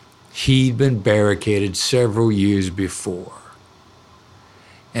 He'd been barricaded several years before.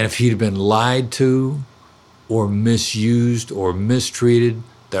 And if he'd been lied to or misused or mistreated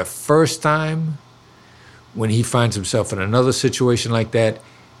the first time, when he finds himself in another situation like that,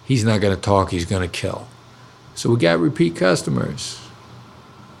 he's not going to talk, he's going to kill. So we got repeat customers.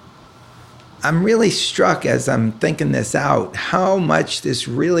 I'm really struck as I'm thinking this out, how much this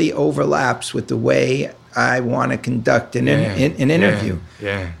really overlaps with the way I want to conduct an interview.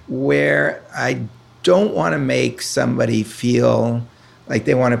 Yeah. Where I don't want to make somebody feel like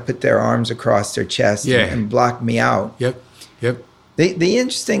they want to put their arms across their chest and block me out. Yep. The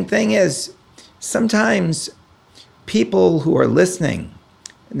interesting thing is, sometimes people who are listening,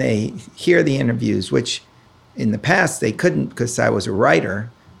 and they hear the interviews, which in the past they couldn't because I was a writer,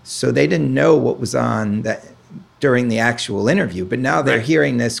 so they didn't know what was on during the actual interview. But now they're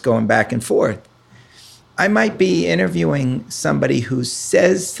hearing this going back and forth. I might be interviewing somebody who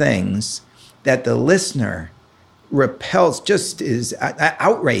says things that the listener repels, just is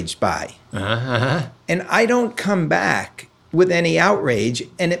outraged by. And I don't come back with any outrage,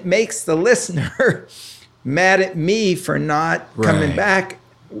 and it makes the listener mad at me for not coming back.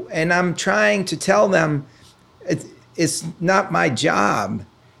 And I'm trying to tell them it's not my job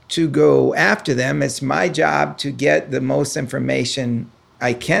to go after them. It's my job to get the most information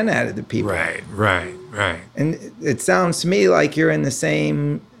I can out of the people. Right. And it sounds to me like you're in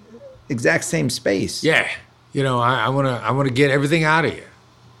the exact same space. Yeah. I want to get everything out of you.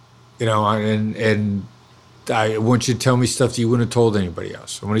 And I want you to tell me stuff that you wouldn't have told anybody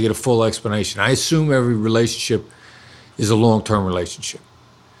else. I want to get a full explanation. I assume every relationship is a long-term relationship.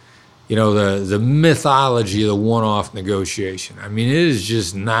 The mythology of the one-off negotiation. I mean, it is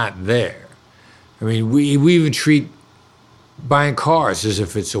just not there. I mean, we even treat buying cars as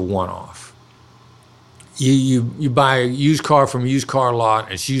if it's a one-off. You buy a used car from a used car lot,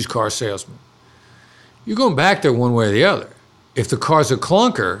 and it's a used car salesman. You're going back there one way or the other. If the car's a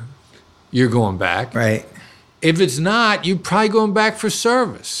clunker, you're going back. Right. If it's not, you're probably going back for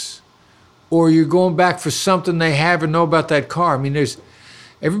service. Or you're going back for something they have or know about that car. I mean,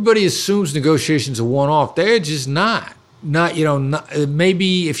 everybody assumes negotiations are one-off. They're just not.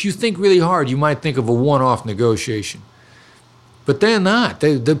 Maybe if you think really hard, you might think of a one-off negotiation. But they're not.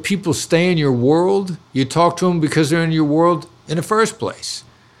 The people stay in your world. You talk to them because they're in your world in the first place.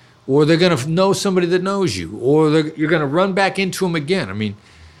 Or they're going to know somebody that knows you. Or you're going to run back into them again. I mean,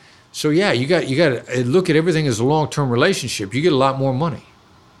 so yeah, you got to look at everything as a long-term relationship. You get a lot more money.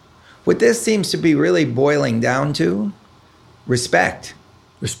 What this seems to be really boiling down to, respect.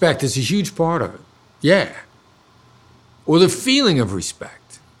 Respect is a huge part of it. Yeah. Or the feeling of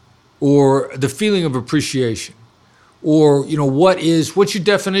respect. Or the feeling of appreciation. Or, what's your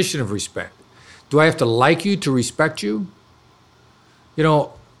definition of respect? Do I have to like you to respect you?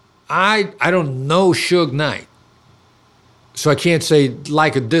 I don't know Suge Knight. So I can't say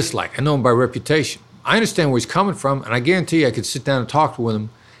like or dislike. I know him by reputation. I understand where he's coming from, and I guarantee you I could sit down and talk with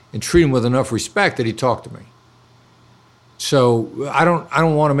him and treat him with enough respect that he'd talk to me. So I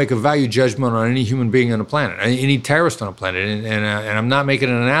don't want to make a value judgment on any human being on the planet, any terrorist on the planet. And I'm not making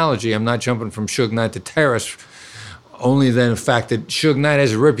an analogy. I'm not jumping from Suge Knight to terrorist, only than the fact that Suge Knight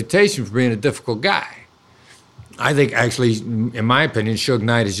has a reputation for being a difficult guy. I think actually, in my opinion, Suge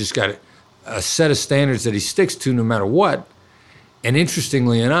Knight has just got a set of standards that he sticks to no matter what. And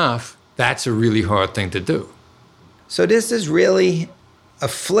interestingly enough, that's a really hard thing to do. So this is really a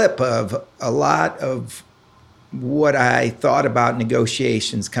flip of a lot of what I thought about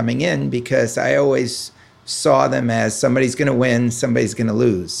negotiations coming in, because I always saw them as somebody's going to win, somebody's going to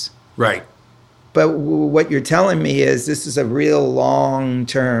lose. Right. But what you're telling me is this is a real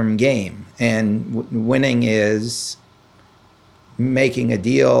long-term game, and winning is making a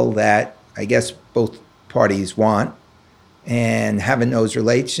deal that I guess both parties want and having those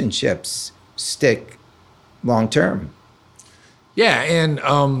relationships stick long-term. Yeah,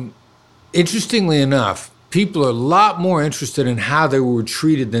 and interestingly enough, people are a lot more interested in how they were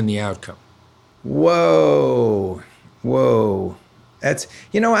treated than the outcome. Whoa. That's,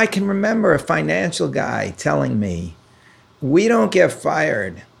 I can remember a financial guy telling me, we don't get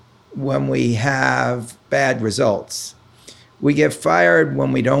fired when we have bad results. We get fired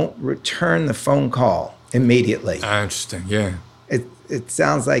when we don't return the phone call immediately. Interesting, yeah. It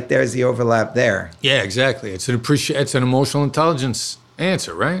sounds like there's the overlap there. Yeah, exactly. It's an emotional intelligence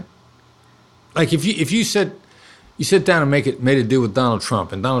answer, right? Like if you sit down and made a deal with Donald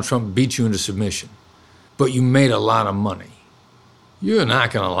Trump, and Donald Trump beat you into submission, but you made a lot of money, you're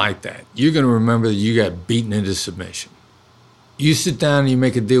not going to like that. You're going to remember that you got beaten into submission. You sit down and you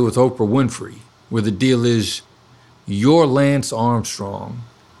make a deal with Oprah Winfrey, where the deal is you're Lance Armstrong,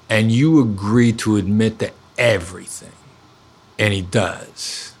 and you agree to admit to everything. And he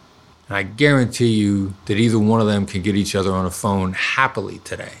does. And I guarantee you that either one of them can get each other on a phone happily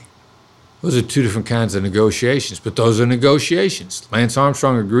today. Those are two different kinds of negotiations, but those are negotiations. Lance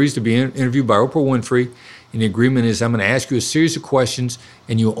Armstrong agrees to be interviewed by Oprah Winfrey, and the agreement is I'm going to ask you a series of questions,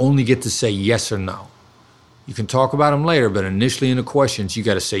 and you only get to say yes or no. You can talk about them later, but initially in the questions, you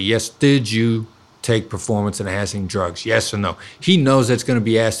got to say, yes, did you take performance-enhancing drugs? Yes or no. He knows that's going to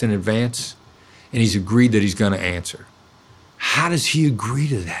be asked in advance, and he's agreed that he's going to answer. How does he agree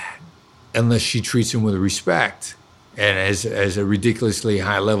to that? Unless she treats him with respect and as a ridiculously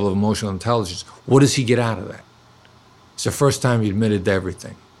high level of emotional intelligence. What does he get out of that? It's the first time he admitted to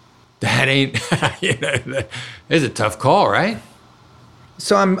everything. That ain't, it's a tough call, right?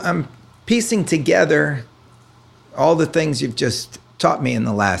 So I'm piecing together all the things you've just taught me in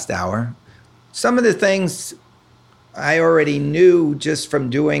the last hour. Some of the things I already knew just from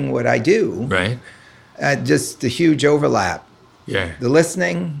doing what I do. Right. just a huge overlap. Yeah. The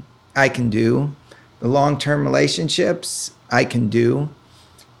listening, I can do. The long-term relationships, I can do.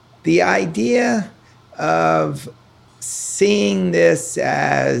 The idea of seeing this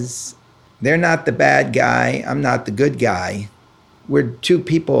as they're not the bad guy, I'm not the good guy. We're two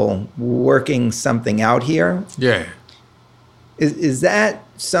people working something out here. Yeah. Is that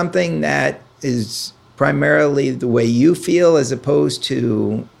something that is primarily the way you feel as opposed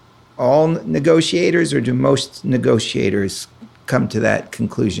to all negotiators, or do most negotiators come to that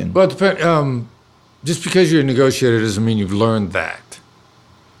conclusion? But just because you're a negotiator doesn't mean you've learned that.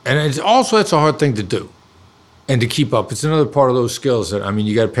 And it's a hard thing to do and to keep up. It's another part of those skills that,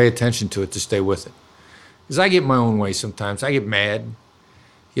 you got to pay attention to it to stay with it. Because I get my own way sometimes. I get mad.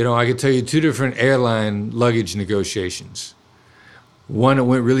 I could tell you 2 different airline luggage negotiations. One that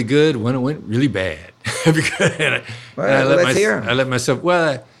went really good, one that went really bad. Let's hear. I let myself,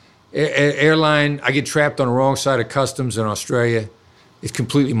 airline, I get trapped on the wrong side of customs in Australia. It's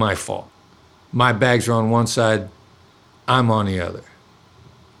completely my fault. My bags are on one side, I'm on the other.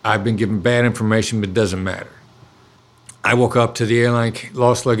 I've been given bad information, but it doesn't matter. I woke up to the airline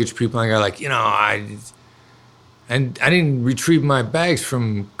lost luggage people, and I got I didn't retrieve my bags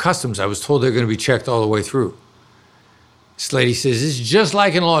from customs. I was told they're going to be checked all the way through. This lady says, "This is just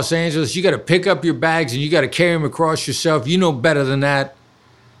like in Los Angeles. You got to pick up your bags and you got to carry them across yourself. You know better than that."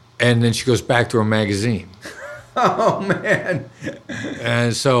 And then she goes back to her magazine. Oh, man.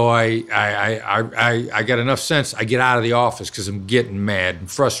 And so I got enough sense. I get out of the office because I'm getting mad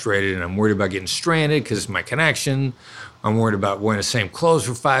and frustrated, and I'm worried about getting stranded because it's my connection. I'm worried about wearing the same clothes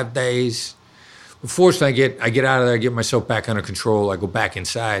for 5 days. But fortunately, I get out of there, I get myself back under control. I go back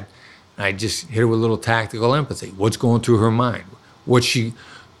inside, and I just hit her with a little tactical empathy. What's going through her mind?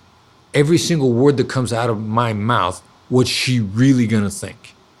 Every single word that comes out of my mouth, what's she really going to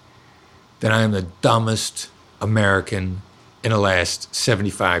think? That I am the dumbest American in the last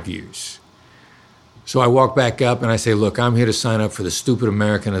 75 years. So I walk back up and I say, "Look, I'm here to sign up for the Stupid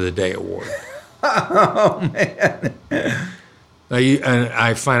American of the Day award." Oh, man. And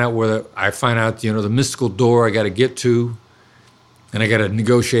I find out the mystical door I got to get to, and I got to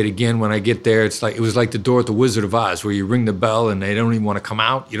negotiate again when I get there. It was like the door at the Wizard of Oz, where you ring the bell and they don't even want to come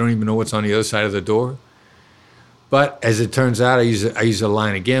out. You don't even know what's on the other side of the door. But as it turns out, I use a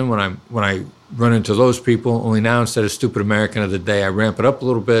line again when I run into those people. Only now, instead of Stupid American of the Day, I ramp it up a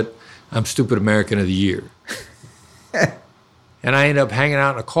little bit. I'm Stupid American of the Year. And I end up hanging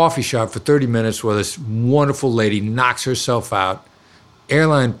out in a coffee shop for 30 minutes where this wonderful lady knocks herself out.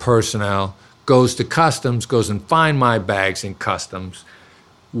 Airline personnel goes to customs, goes and finds my bags in customs,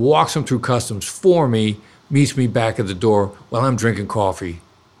 walks them through customs for me, meets me back at the door while I'm drinking coffee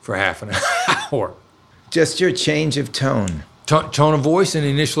for half an hour. Just your change of tone. Tone of voice and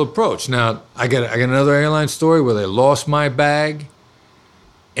initial approach. Now, I got another airline story where they lost my bag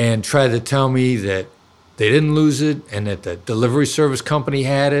and tried to tell me that they didn't lose it and that the delivery service company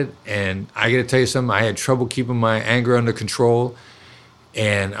had it. And I got to tell you something, I had trouble keeping my anger under control.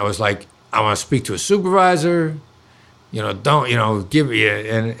 And I was like, I want to speak to a supervisor, give me it.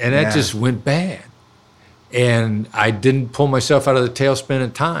 And that just went bad. And I didn't pull myself out of the tailspin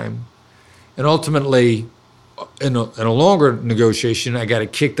in time. And ultimately, in a longer negotiation, I got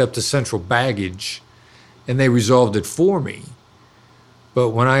it kicked up to central baggage, and they resolved it for me. But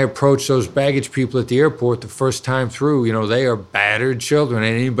when I approached those baggage people at the airport the first time through, they are battered children.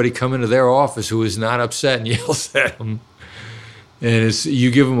 And anybody come into their office who is not upset and yells at them, and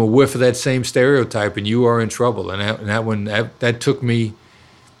you give them a whiff of that same stereotype, and you are in trouble. And that took me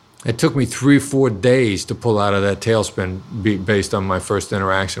 3 or 4 days to pull out of that tailspin based on my first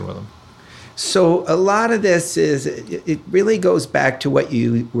interaction with them. So a lot of this it really goes back to what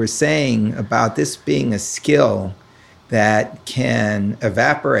you were saying about this being a skill that can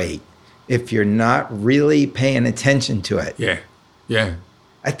evaporate if you're not really paying attention to it. Yeah.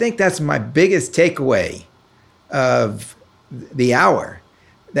 I think that's my biggest takeaway of the hour,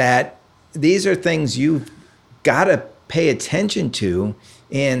 that these are things you've got to pay attention to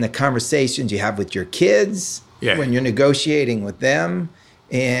in the conversations you have with your kids, when you're negotiating with them,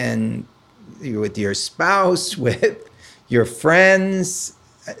 and with your spouse, with your friends,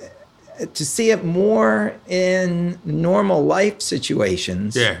 to see it more in normal life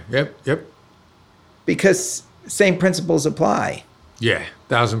situations. Yep. Because same principles apply. Yeah,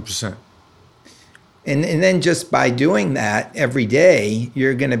 1,000%. And then just by doing that every day,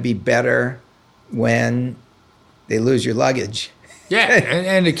 you're going to be better when they lose your luggage. Yeah,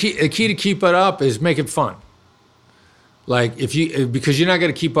 and the key to keep it up is make it fun. Like because you're not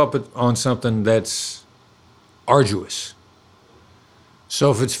going to keep up on something that's arduous. So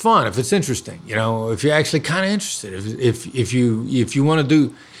if it's fun, if it's interesting, if you're actually kind of interested, if you want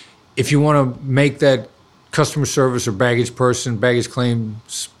to make that customer service or baggage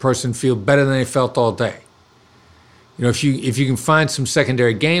claims person feel better than they felt all day. If you can find some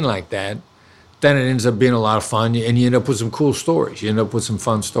secondary gain like that, then it ends up being a lot of fun, and you end up with some cool stories. You end up with some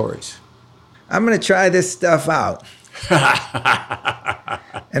fun stories. I'm going to try this stuff out.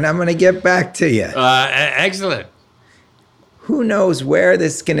 And I'm going to get back to you. Excellent. Who knows where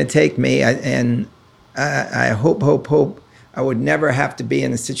this is going to take me? I hope I would never have to be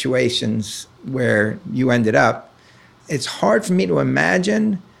in the situations where you ended up. It's hard for me to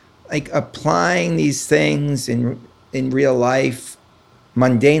imagine applying these things in real life,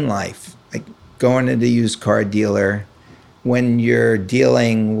 mundane life, like going to the used car dealer when you're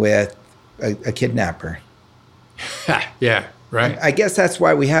dealing with a kidnapper. Yeah, right. I guess that's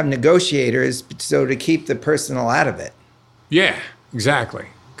why we have negotiators, so to keep the personal out of it. Yeah, exactly.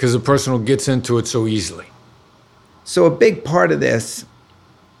 Because the personal gets into it so easily. So a big part of this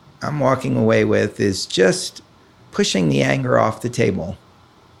I'm walking away with is just pushing the anger off the table,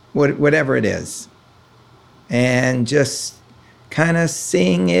 whatever it is, and just kind of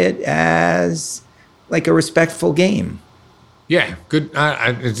seeing it as like a respectful game. Yeah, good.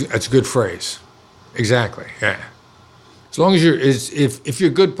 That's a good phrase. Exactly. Yeah. As long as if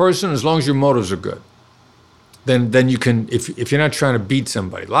you're a good person, as long as your motives are good, then you can. If you're not trying to beat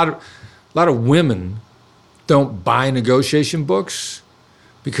somebody, a lot of women don't buy negotiation books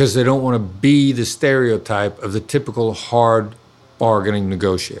because they don't want to be the stereotype of the typical hard bargaining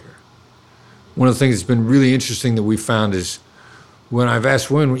negotiator. One of the things that's been really interesting that we found is when I've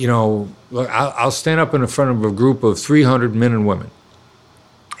asked women, look, I'll stand up in front of a group of 300 men and women,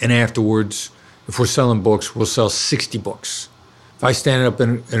 and afterwards, if we're selling books, we'll sell 60 books. If I stand up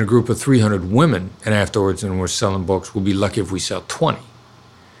in a group of 300 women, and afterwards, and we're selling books, we'll be lucky if we sell 20.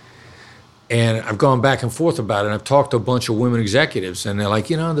 And I've gone back and forth about it, and I've talked to a bunch of women executives, and they're like,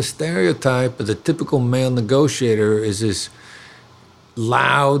 the stereotype of the typical male negotiator is this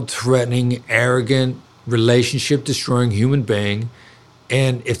loud, threatening, arrogant, relationship-destroying human being.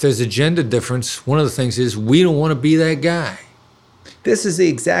 And if there's a gender difference, one of the things is we don't want to be that guy. This is the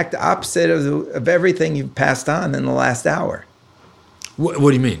exact opposite of everything you've passed on in the last hour. What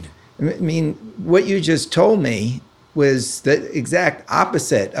do you mean? I mean, what you just told me was the exact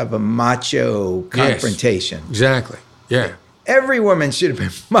opposite of a macho confrontation. Yes, exactly, yeah. Every woman should have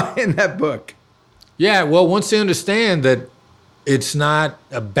been buying that book. Yeah, well, once they understand that it's not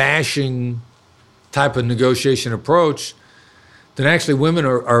a bashing type of negotiation approach, then actually women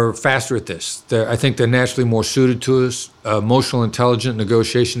are faster at this. I think they're naturally more suited to this. Emotional, intelligent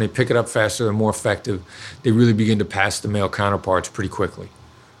negotiation, they pick it up faster, they're more effective. They really begin to pass the male counterparts pretty quickly.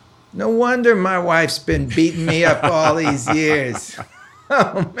 No wonder my wife's been beating me up all these years.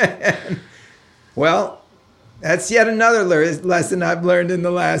 Oh, man. Well, that's yet another lesson I've learned in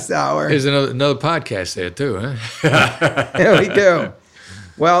the last hour. There's another podcast there, too, huh? Yeah, we do.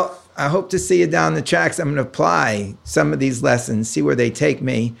 Well, I hope to see you down the tracks. I'm going to apply some of these lessons, see where they take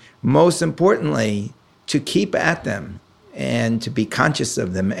me. Most importantly, to keep at them and to be conscious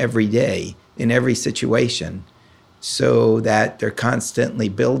of them every day in every situation so that they're constantly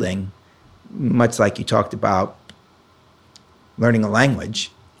building, much like you talked about learning a language.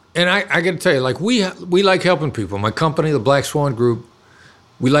 And I got to tell you, we like helping people. My company, the Black Swan Group,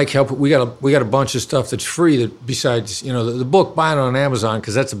 we like helping. We got a bunch of stuff that's free. That besides, the book, buy it on Amazon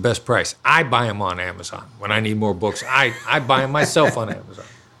because that's the best price. I buy them on Amazon when I need more books. I buy them myself on Amazon.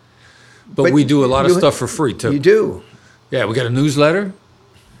 But we do a lot of stuff for free too. You do? Yeah, we got a newsletter.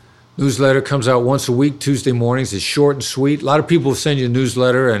 Newsletter comes out once a week, Tuesday mornings. It's short and sweet. A lot of people send you a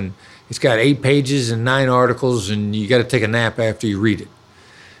newsletter, and it's got 8 pages and 9 articles, and you got to take a nap after you read it.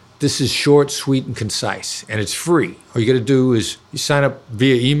 This is short, sweet, and concise, and it's free. All you got to do is you sign up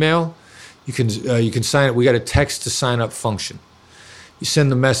via email. You can sign up. We got a text to sign up function. You send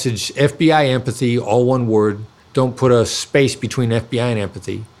the message FBI empathy, all one word. Don't put a space between FBI and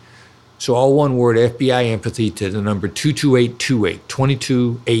empathy. So all one word, FBI empathy, to the number 22828,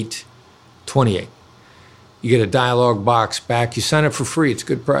 22828. You get a dialogue box back. You sign up for free. It's a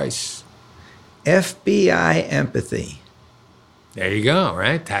good price. FBI empathy. There you go,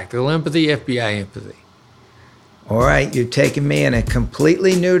 right? Tactical empathy, FBI empathy. All right, you're taking me in a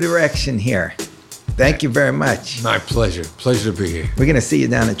completely new direction here. Thank you very much. My pleasure. Pleasure to be here. We're going to see you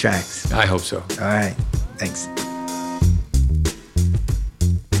down the tracks. I hope so. All right. Thanks.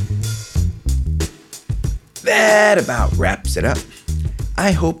 That about wraps it up.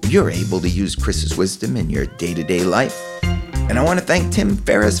 I hope you're able to use Chris's wisdom in your day-to-day life. And I want to thank Tim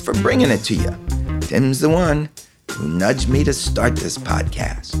Ferriss for bringing it to you. Tim's the one who nudged me to start this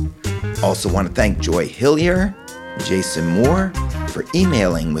podcast. Also want to thank Joy Hillier, Jason Moore for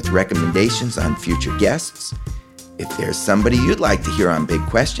emailing with recommendations on future guests. If there's somebody you'd like to hear on Big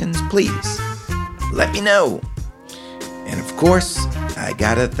Questions, please let me know. And of course, I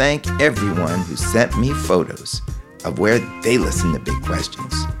gotta thank everyone who sent me photos of where they listen to Big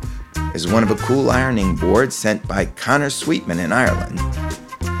Questions. There's one of a cool ironing board sent by Connor Sweetman in Ireland.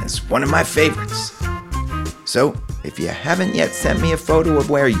 It's one of my favorites. So, if you haven't yet sent me a photo of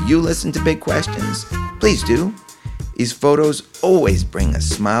where you listen to Big Questions, please do. These photos always bring a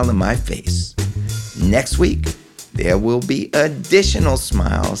smile to my face. Next week, there will be additional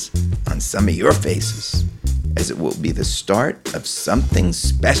smiles on some of your faces, as it will be the start of something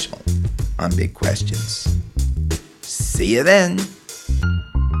special on Big Questions. See you then,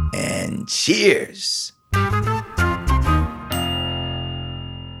 and cheers!